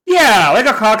coxswain. Yeah, like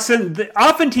a coxswain.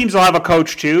 Often teams will have a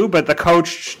coach too, but the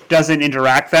coach doesn't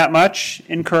interact that much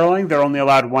in curling. They're only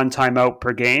allowed 1 timeout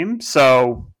per game.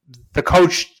 So the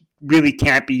coach really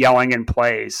can't be yelling in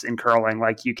plays in curling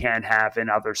like you can have in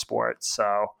other sports.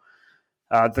 So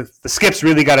the skips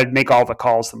really got to make all the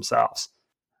calls themselves.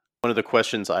 One of the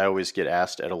questions I always get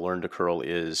asked at a Learn to Curl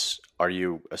is, are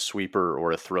you a sweeper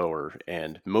or a thrower?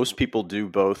 And most people do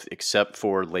both, except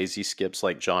for lazy skips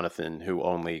like Jonathan, who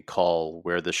only call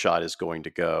where the shot is going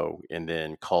to go and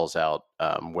then calls out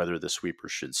whether the sweeper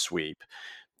should sweep.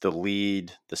 The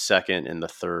lead, the second, and the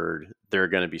third, they're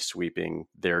going to be sweeping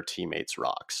their teammates'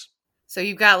 rocks. So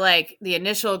you've got like the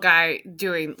initial guy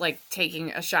doing like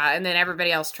taking a shot, and then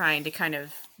everybody else trying to kind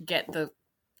of get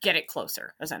it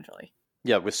closer, essentially.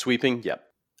 Yeah, with sweeping, yeah.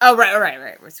 Oh,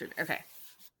 right. With sweeping, okay.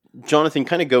 Jonathan,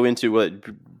 kind of go into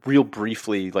real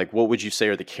briefly, like what would you say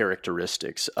are the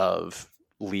characteristics of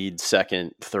lead,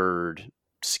 second, third,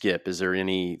 skip? Is there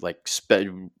any what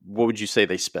would you say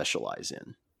they specialize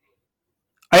in?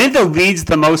 I think the lead's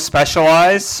the most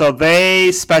specialized. So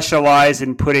they specialize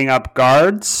in putting up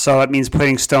guards. So that means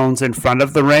putting stones in front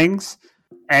of the rings.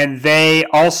 And they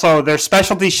also, their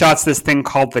specialty shot's this thing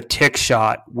called the tick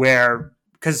shot, where,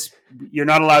 because you're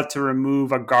not allowed to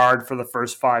remove a guard for the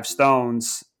first 5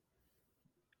 stones,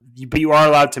 but you are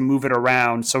allowed to move it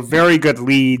around. So very good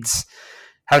leads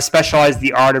have specialized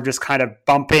the art of just kind of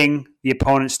bumping the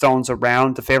opponent's stones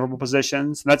around to favorable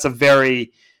positions. And that's a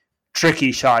very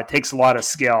tricky shot. It takes a lot of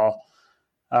skill.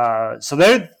 So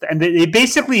they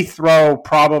basically throw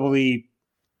probably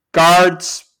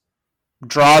guards,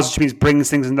 draws, which means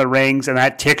brings things in the rings, and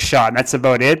that tick shot, and that's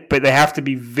about it. But they have to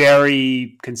be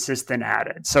very consistent at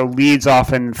it. So leads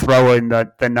often throw in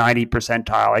the 90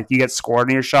 percentile. Like you get scored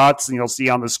in your shots, and you'll see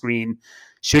on the screen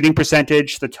shooting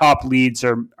percentage. The top leads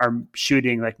are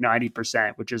shooting like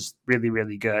 90%, which is really,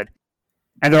 really good.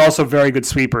 And they're also very good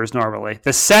sweepers normally.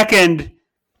 The second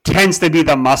tends to be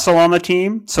the muscle on the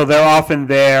team. So they're often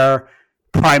there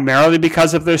primarily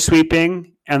because of their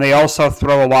sweeping. And they also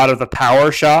throw a lot of the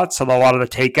power shots, so a lot of the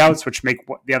takeouts, which make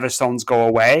the other stones go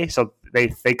away. So they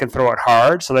can throw it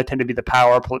hard. So they tend to be the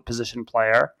power position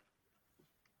player.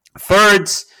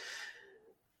 Thirds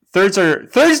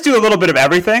do a little bit of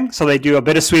everything. So they do a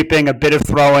bit of sweeping, a bit of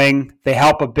throwing. They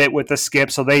help a bit with the skip.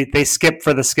 So they skip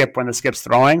for the skip when the skip's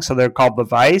throwing. So they're called the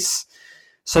vice.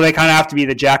 So they kind of have to be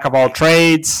the jack of all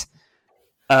trades.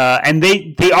 And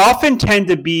they often tend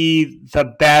to be the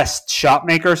best shot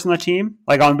makers on the team.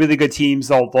 Like on really good teams,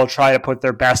 they'll try to put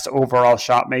their best overall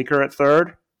shot maker at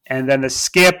third. And then the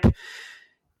skip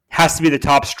has to be the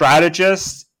top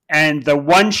strategist. And the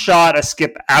one shot a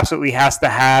skip absolutely has to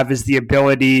have is the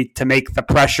ability to make the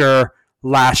pressure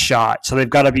last shot. So they've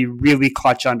got to be really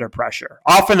clutch under pressure.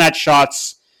 Often that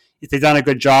shot's, if they've done a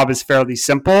good job, is fairly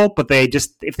simple, but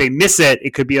if they miss it,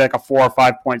 it could be like a 4 or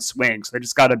 5 point swing. So they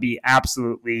just got to be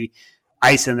absolutely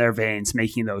ice in their veins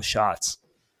making those shots.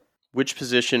 Which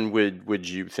position would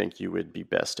you think you would be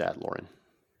best at, Lauren?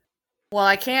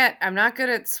 Well, I'm not good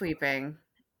at sweeping.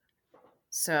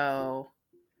 So,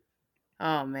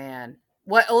 oh man.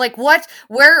 Wherever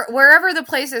the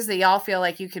place is that y'all feel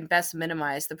like you can best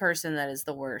minimize the person that is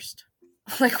the worst.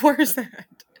 Like, where's that?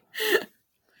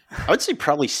 I would say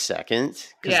probably second,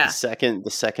 because Yeah. the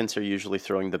seconds are usually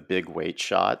throwing the big weight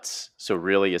shots. So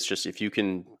really, it's just if you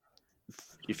can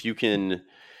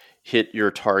hit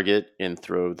your target and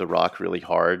throw the rock really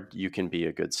hard, you can be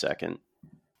a good second.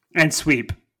 And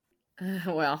sweep.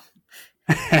 Well,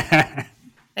 they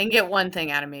can get one thing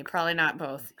out of me, probably not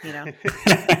both, you know.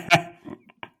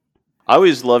 I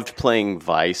always loved playing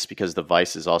Vice because the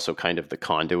Vice is also kind of the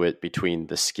conduit between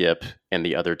the skip and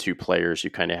the other two players. You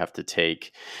kind of have to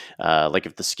take, like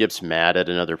if the skip's mad at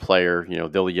another player,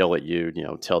 they'll yell at you,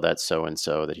 tell that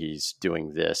so-and-so that he's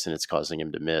doing this and it's causing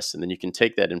him to miss. And then you can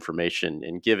take that information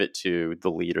and give it to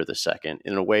the lead or the second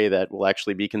in a way that will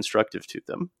actually be constructive to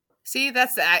them. See,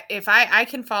 that's if I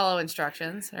can follow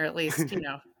instructions, or at least,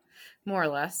 more or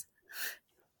less.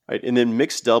 Right. And then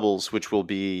mixed doubles, which will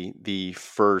be the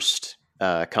first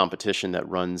competition that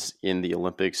runs in the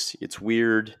Olympics. It's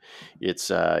weird.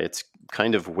 It's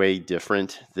kind of way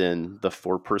different than the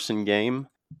 4-person game.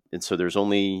 And so there's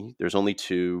only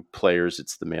 2 players.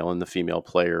 It's the male and the female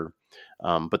player.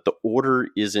 But the order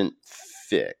isn't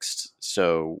fixed.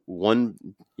 So one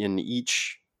in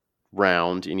each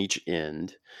round, in each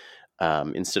end,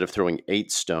 instead of throwing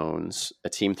 8 stones, a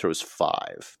team throws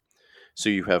 5. So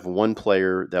you have one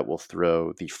player that will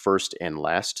throw the first and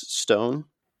last stone,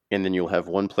 and then you'll have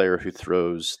one player who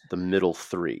throws the middle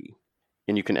 3.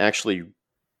 And you can actually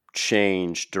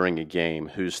change during a game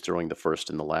who's throwing the first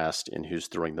and the last and who's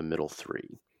throwing the middle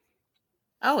 3.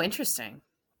 Oh, interesting.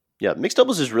 Yeah, mixed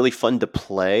doubles is really fun to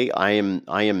play. I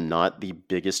am not the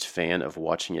biggest fan of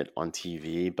watching it on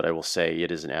TV, but I will say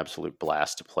it is an absolute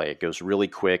blast to play. It goes really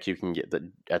quick. You can get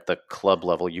at the club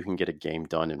level, you can get a game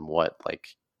done in like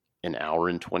an hour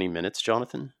and 20 minutes,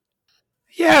 Jonathan?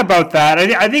 Yeah, about that.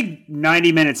 I think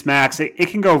 90 minutes max. It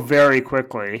can go very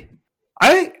quickly.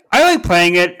 I like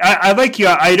playing it. I like you.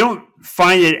 I don't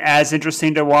find it as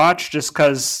interesting to watch just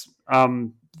because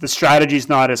the strategy is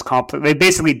not as complex. They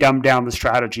basically dumb down the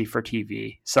strategy for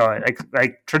TV. So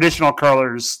like traditional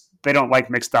curlers, they don't like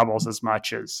mixed doubles as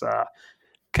much as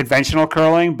conventional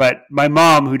curling. But my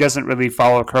mom, who doesn't really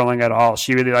follow curling at all,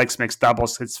 she really likes mixed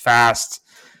doubles. It's fast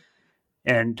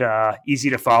and easy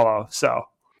to follow. So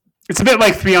it's a bit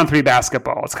like 3-on-3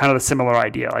 basketball. It's kind of a similar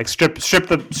idea. Like strip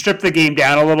the game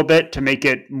down a little bit to make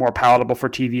it more palatable for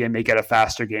TV and make it a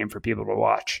faster game for people to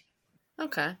watch.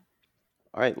 Okay.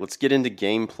 All right, let's get into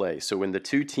gameplay. So when the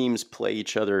 2 teams play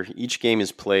each other, each game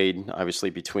is played obviously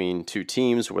between 2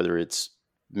 teams, whether it's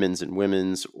men's and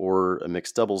women's or a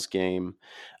mixed doubles game.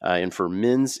 And for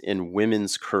men's and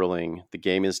women's curling, the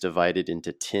game is divided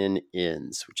into 10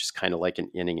 ends, which is kind of like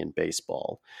an inning in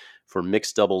baseball. For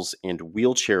mixed doubles and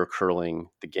wheelchair curling,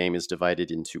 the game is divided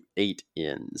into 8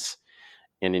 ends.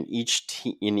 And in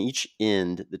each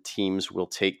end, the teams will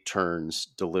take turns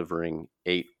delivering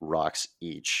 8 rocks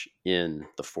each in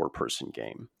the 4-person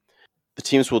game. The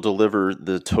teams will deliver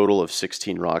the total of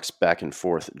 16 rocks back and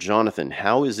forth. Jonathan,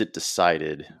 how is it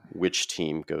decided which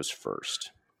team goes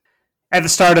first? At the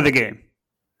start of the game,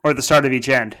 or the start of each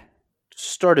end?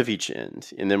 Start of each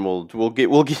end, and then we'll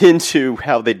get into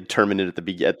how they determine it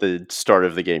at the start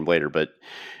of the game later. But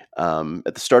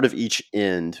at the start of each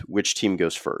end, which team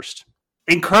goes first?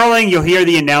 In curling, you'll hear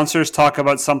the announcers talk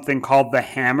about something called the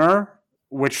hammer,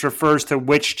 which refers to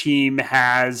which team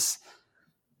has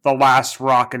the last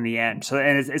rock in the end. So,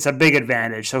 and it's a big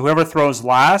advantage. So whoever throws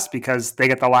last, because they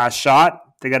get the last shot,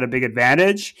 they got a big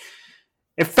advantage.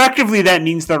 Effectively, that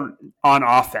means they're on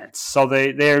offense. So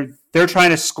they're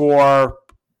trying to score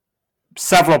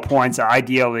several points,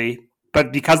 ideally.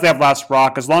 But because they have last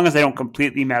rock, as long as they don't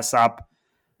completely mess up,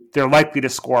 they're likely to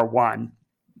score one.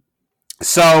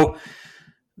 So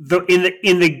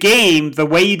in the game, the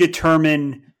way you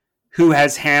determine who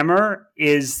has hammer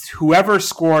is whoever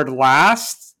scored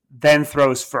last then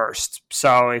throws first.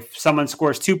 So if someone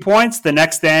scores 2 points, the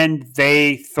next end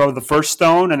they throw the first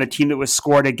stone, and the team that was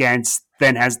scored against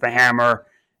then has the hammer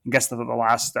and gets the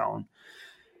last stone.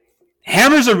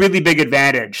 Hammer's a really big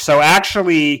advantage. So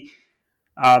actually,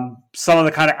 some of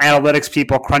the kind of analytics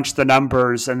people crunched the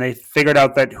numbers, and they figured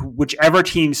out that whichever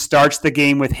team starts the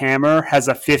game with hammer has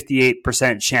a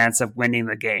 58% chance of winning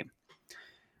the game.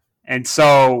 And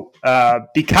so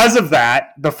because of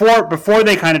that, before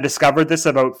they kind of discovered this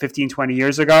about 15, 20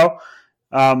 years ago,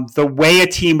 the way a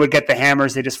team would get the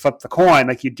hammers, they just flip the coin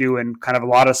like you do in kind of a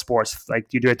lot of sports.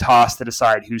 Like you do a toss to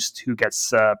decide who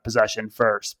gets possession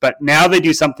first. But now they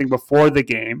do something before the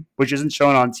game, which isn't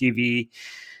shown on TV,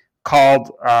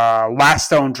 called last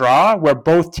stone draw, where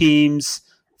both teams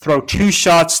throw 2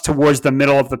 shots towards the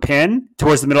middle of the pin,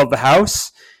 towards the middle of the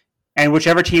house, and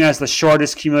whichever team has the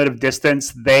shortest cumulative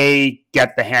distance, they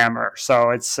get the hammer. So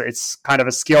it's kind of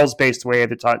a skills-based way of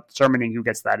determining who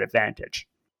gets that advantage.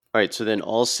 All right, so then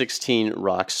all 16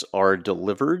 rocks are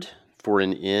delivered for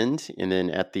an end, and then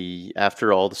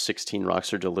after all the 16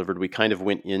 rocks are delivered, we kind of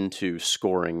went into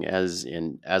scoring as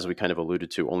we kind of alluded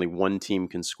to. Only one team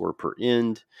can score per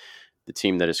end. The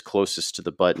team that is closest to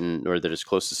the button or that is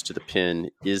closest to the pin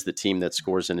is the team that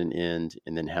scores in an end,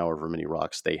 and then however many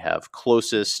rocks they have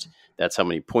closest, that's how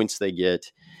many points they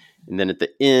get. And then at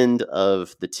the end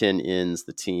of the 10 ends,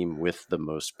 the team with the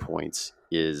most points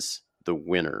is the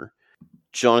winner.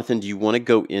 Jonathan, do you want to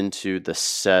go into the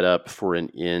setup for an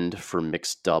end for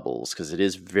mixed doubles? Because it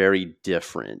is very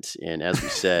different. And as we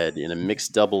said, in a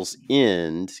mixed doubles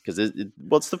end, because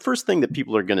it's the first thing that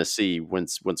people are going to see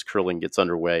once curling gets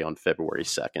underway on February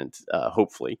 2nd,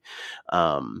 hopefully,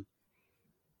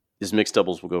 is mixed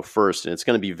doubles will go first. And it's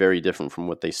going to be very different from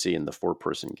what they see in the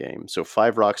 4-person game. So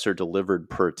 5 rocks are delivered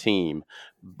per team.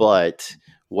 But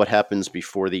what happens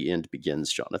before the end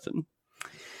begins, Jonathan?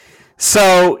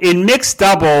 So in mixed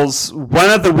doubles,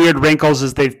 one of the weird wrinkles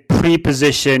is they've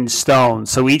pre-positioned stones.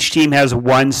 So each team has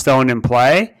 1 stone in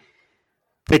play.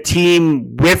 The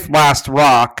team with last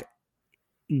rock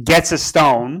gets a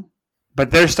stone, but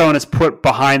their stone is put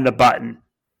behind the button.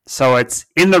 So it's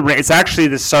in the ring. It's actually,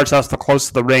 this starts out the close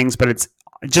to the rings, but it's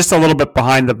just a little bit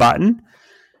behind the button.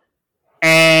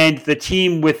 And the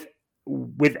team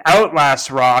without last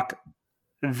rock,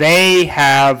 they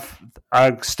have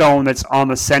a stone that's on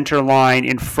the center line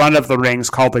in front of the rings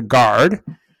called a guard.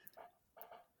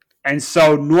 And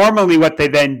so normally what they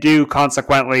then do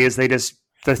consequently is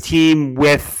the team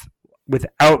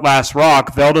without last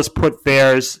rock, they'll just put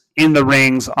theirs in the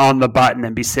rings on the button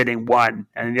and be sitting 1.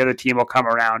 And the other team will come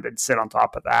around and sit on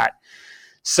top of that.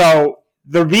 So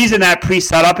the reason that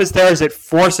pre-setup is there is it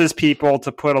forces people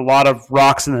to put a lot of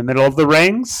rocks in the middle of the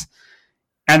rings.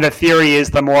 And the theory is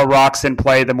the more rocks in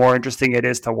play, the more interesting it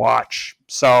is to watch.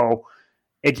 So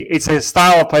it's a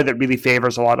style of play that really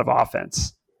favors a lot of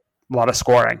offense, a lot of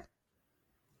scoring.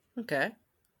 Okay.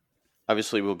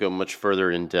 Obviously, we'll go much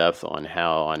further in depth on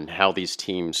how these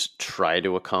teams try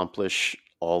to accomplish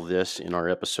all this in our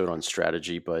episode on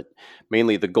strategy, but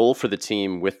mainly the goal for the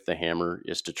team with the hammer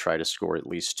is to try to score at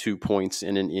least 2 points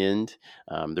in an end.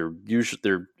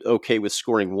 They're okay with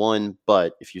scoring 1,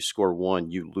 but if you score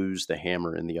 1, you lose the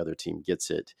hammer and the other team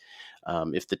gets it.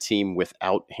 If the team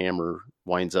without hammer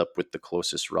winds up with the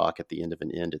closest rock at the end of an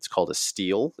end, it's called a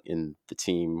steal, and the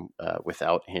team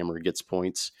without hammer gets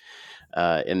points.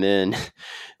 And then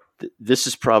this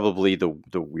is probably the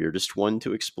weirdest one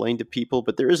to explain to people,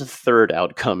 but there is a third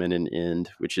outcome in an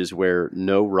end, which is where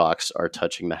no rocks are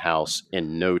touching the house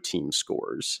and no team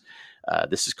scores.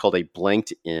 This is called a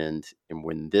blanked end, and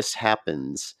when this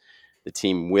happens, the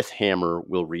team with hammer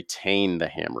will retain the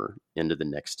hammer into the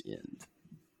next end.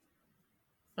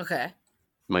 Okay.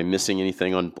 Am I missing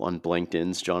anything on blanked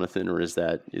ends, Jonathan, or is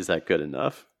that good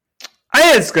enough? I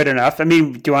think it's good enough. I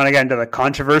mean, do you want to get into the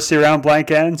controversy around blank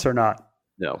ends or not?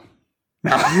 No.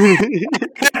 No.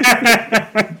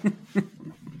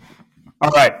 All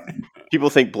right. People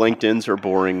think blanked ins are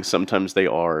boring. Sometimes they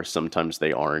are, sometimes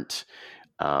they aren't.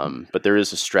 But there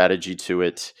is a strategy to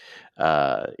it,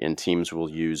 and teams will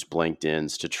use blanked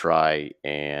ins to try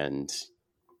and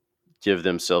give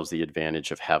themselves the advantage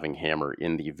of having hammer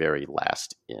in the very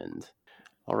last end.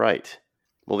 All right.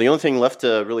 Well, the only thing left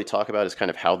to really talk about is kind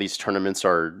of how these tournaments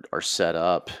are set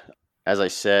up. As I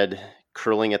said,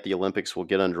 curling at the Olympics will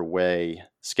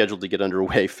scheduled to get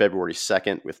underway February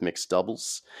 2nd with mixed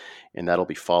doubles, and that'll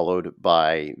be followed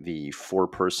by the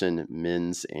 4-person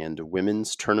men's and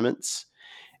women's tournaments.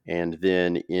 And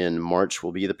then in March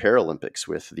will be the Paralympics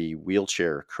with the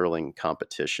wheelchair curling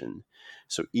competition.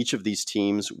 So each of these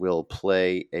teams will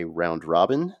play a round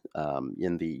robin.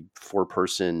 In the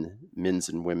 4-person men's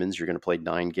and women's, you're going to play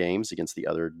 9 games against the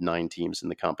other 9 teams in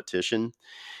the competition.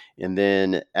 And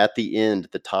then at the end,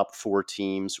 the top 4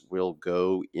 teams will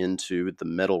go into the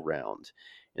medal round.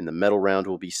 And the medal round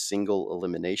will be single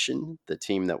elimination. The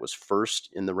team that was first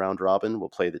in the round robin will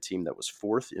play the team that was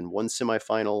fourth in one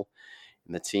semifinal.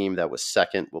 And the team that was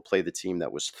second will play the team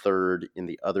that was third in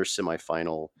the other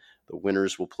semifinal. The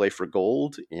winners will play for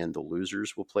gold, and the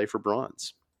losers will play for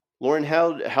bronze. Lauren,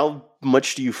 how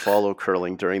much do you follow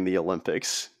curling during the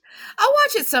Olympics? I'll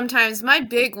watch it sometimes. My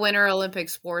big winter Olympic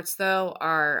sports, though,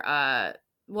 are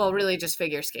really just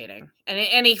figure skating. And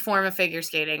any form of figure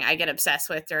skating I get obsessed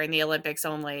with during the Olympics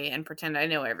only and pretend I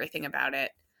know everything about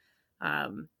it.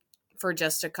 For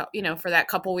just for that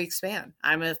couple week span.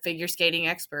 I'm a figure skating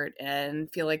expert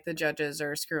and feel like the judges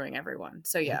are screwing everyone.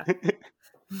 So yeah.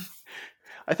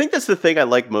 I think that's the thing I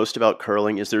like most about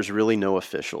curling is there's really no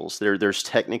officials. There's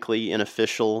technically an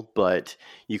official, but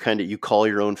you call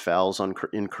your own fouls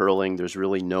in curling. There's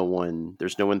really no one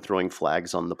throwing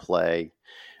flags on the play.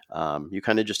 You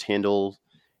kind of just handle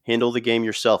the game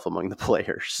yourself among the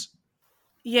players.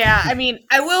 Yeah, I mean,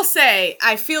 I will say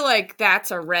I feel like that's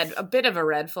a bit of a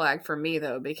red flag for me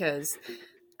though, because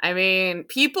I mean,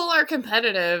 people are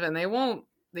competitive and they won't,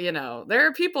 there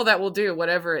are people that will do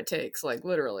whatever it takes, like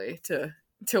literally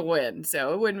to win.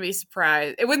 So it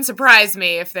wouldn't surprise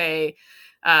me if they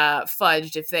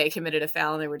fudged, if they committed a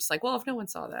foul and they were just like, well, if no one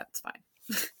saw that, it's fine.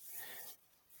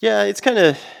 Yeah, it's kind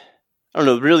of, I don't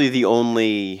know, really the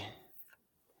only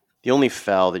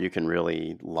foul that you can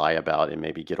really lie about and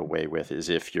maybe get away with is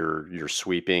if you're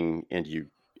sweeping and you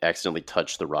accidentally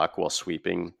touch the rock while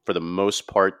sweeping. For the most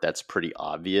part, that's pretty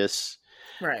obvious.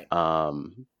 Right.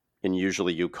 And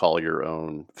usually you call your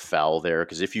own foul there,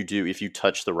 because if you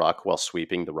touch the rock while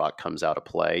sweeping, the rock comes out of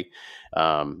play.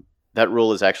 That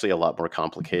rule is actually a lot more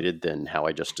complicated than how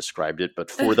I just described it. But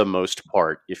for the most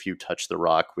part, if you touch the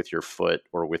rock with your foot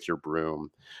or with your broom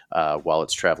while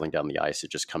it's traveling down the ice, it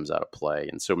just comes out of play.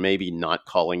 And so maybe not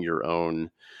calling your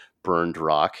own burned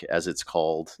rock, as it's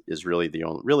called, is really the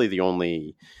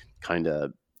only kind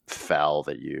of foul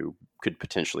that you could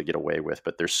potentially get away with.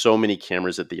 But there's so many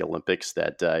cameras at the Olympics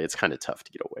that it's kind of tough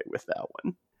to get away with that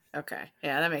one. Okay.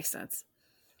 Yeah, that makes sense.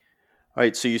 All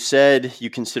right, so you said you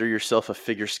consider yourself a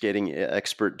figure skating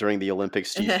expert during the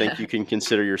Olympics. Do you think you can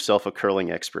consider yourself a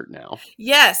curling expert now?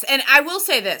 Yes, and I will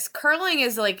say this: curling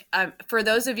is like for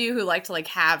those of you who like to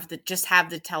have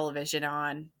the television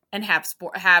on and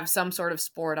have some sort of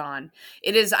sport on.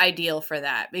 It is ideal for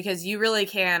that because you really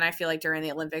can. I feel like during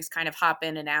the Olympics, kind of hop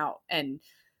in and out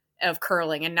of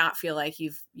curling and not feel like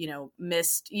you've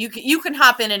missed. You can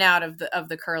hop in and out of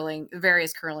the curling,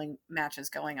 various curling matches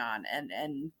going on,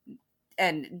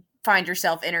 and find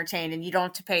yourself entertained, and you don't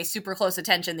have to pay super close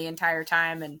attention the entire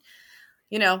time, and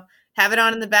have it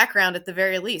on in the background at the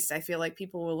very least. I feel like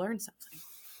people will learn something.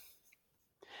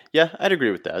 Yeah, I'd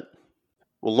agree with that.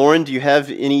 Well, Lauren, do you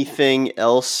have anything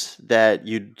else that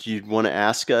you'd want to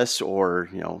ask us, or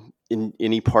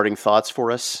any parting thoughts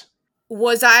for us?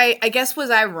 Was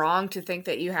I wrong to think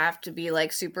that you have to be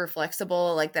like super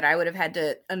flexible, like that I would have had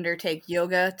to undertake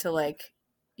yoga to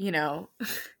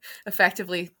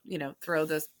effectively, throw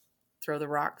the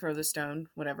rock, throw the stone,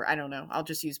 whatever. I don't know. I'll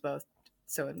just use both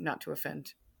so not to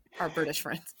offend our British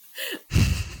friends.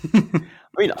 I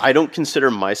mean, I don't consider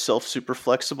myself super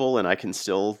flexible and I can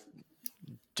still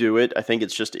do it. I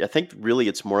think really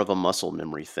it's more of a muscle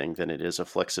memory thing than it is a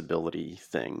flexibility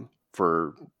thing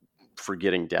for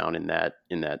getting down in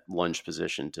that lunge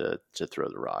position to throw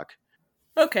the rock.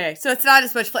 Okay. So it's not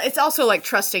as much it's also like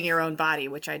trusting your own body,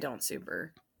 which I don't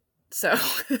super. So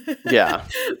yeah.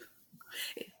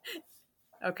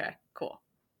 Okay, cool.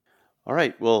 All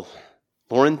right. Well,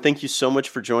 Lauren, thank you so much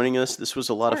for joining us. This was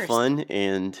a lot of fun,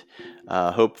 and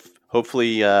hope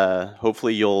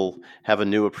Hopefully you'll have a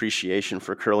new appreciation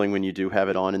for curling when you do have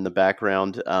it on in the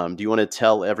background. Do you want to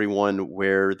tell everyone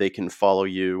where they can follow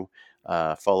you,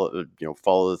 follow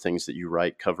the things that you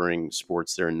write covering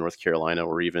sports there in North Carolina,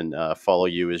 or even follow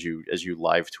you as you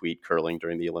live tweet curling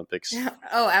during the Olympics?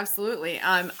 Oh, absolutely.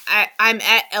 I'm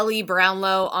at Ellie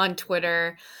Brownlow on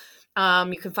Twitter.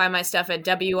 You can find my stuff at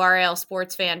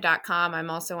WRLSportsFan.com. I'm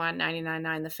also on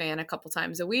 99.9 The Fan a couple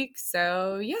times a week.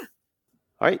 So, yeah.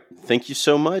 All right. Thank you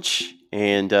so much.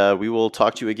 And we will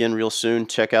talk to you again real soon.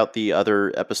 Check out the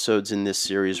other episodes in this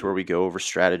series where we go over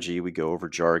strategy, we go over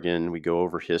jargon, we go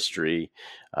over history.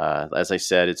 As I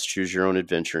said, it's choose your own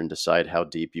adventure and decide how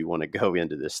deep you want to go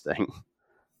into this thing.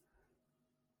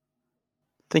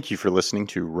 Thank you for listening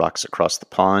to Rocks Across the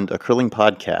Pond, a curling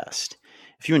podcast.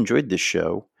 If you enjoyed this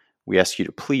show, we ask you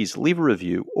to please leave a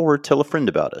review or tell a friend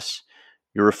about us.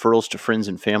 Your referrals to friends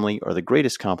and family are the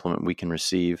greatest compliment we can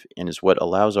receive and is what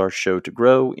allows our show to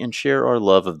grow and share our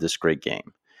love of this great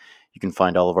game. You can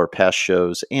find all of our past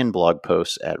shows and blog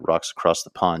posts at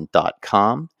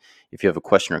rocksacrossthepond.com. If you have a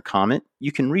question or comment,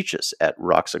 you can reach us at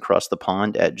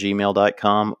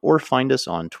rocksacrossthepond@gmail.com or find us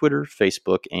on Twitter,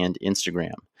 Facebook, and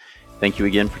Instagram. Thank you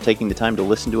again for taking the time to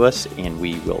listen to us, and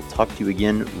we will talk to you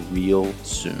again real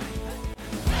soon.